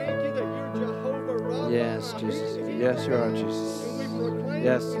 Lord. we thank you that you're Jehovah Rapha. Yes, our Jesus. healer. Yes, you are, Jesus. And we proclaim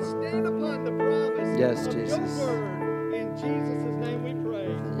Yes. we stand upon the promise Yes, of Jesus. your word. In Jesus' name we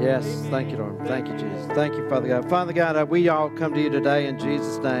pray. Yes, Amen. thank you, Lord. Thank you, Jesus. Thank you, Father God. Father God, we all come to you today in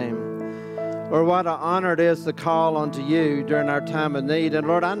Jesus' name. Lord, what an honor it is to call unto you during our time of need. And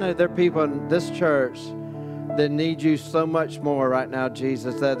Lord, I know there are people in this church that need you so much more right now,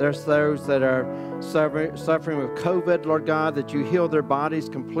 Jesus, that there's those that are suffering with COVID, Lord God, that you heal their bodies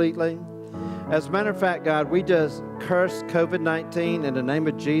completely. As a matter of fact, God, we just curse COVID-19 in the name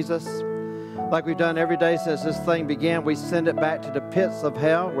of Jesus. Like we've done every day since this thing began, we send it back to the pits of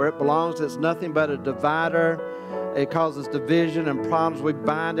hell where it belongs. It's nothing but a divider. It causes division and problems. We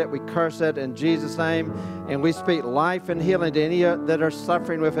bind it, we curse it in Jesus' name, and we speak life and healing to any that are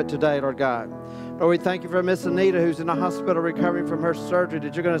suffering with it today, Lord God. Lord, we thank you for Miss Anita, who's in the hospital recovering from her surgery,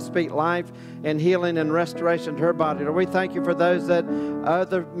 that you're going to speak life and healing and restoration to her body. Lord, we thank you for those that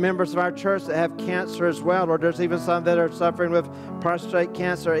other members of our church that have cancer as well. Lord, there's even some that are suffering with prostate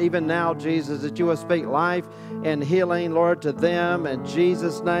cancer even now, Jesus, that you will speak life and healing, Lord, to them in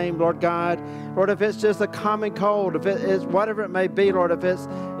Jesus' name, Lord God. Lord, if it's just a common cold, if it is whatever it may be, Lord, if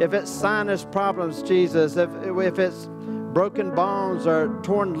it's sinus problems, Jesus, if it's broken bones or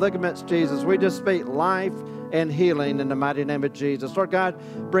torn ligaments, Jesus, we just speak life and healing in the mighty name of Jesus. Lord God,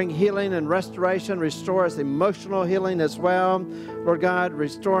 bring healing and restoration. Restore us emotional healing as well. Lord God,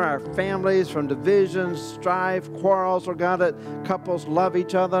 restore our families from divisions, strife, quarrels. Lord God, that couples love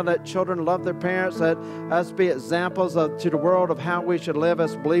each other, that children love their parents, that us be examples to the world of how we should live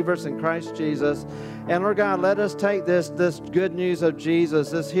as believers in Christ Jesus. And Lord God, let us take this good news of Jesus,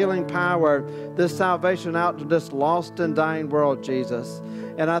 this healing power, this salvation out to this lost and dying world, Jesus.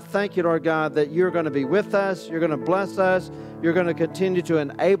 And I thank you, Lord God, that you're going to be with us. You're going to bless us. You're going to continue to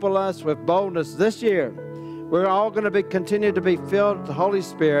enable us with boldness this year. We're all going to continue to be filled with the Holy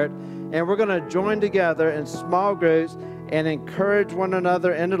Spirit, and we're going to join together in small groups and encourage one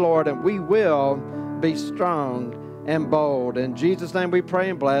another in the Lord, and we will be strong and bold. In Jesus' name we pray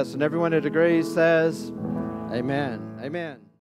and bless, and everyone that agrees says, amen. Amen.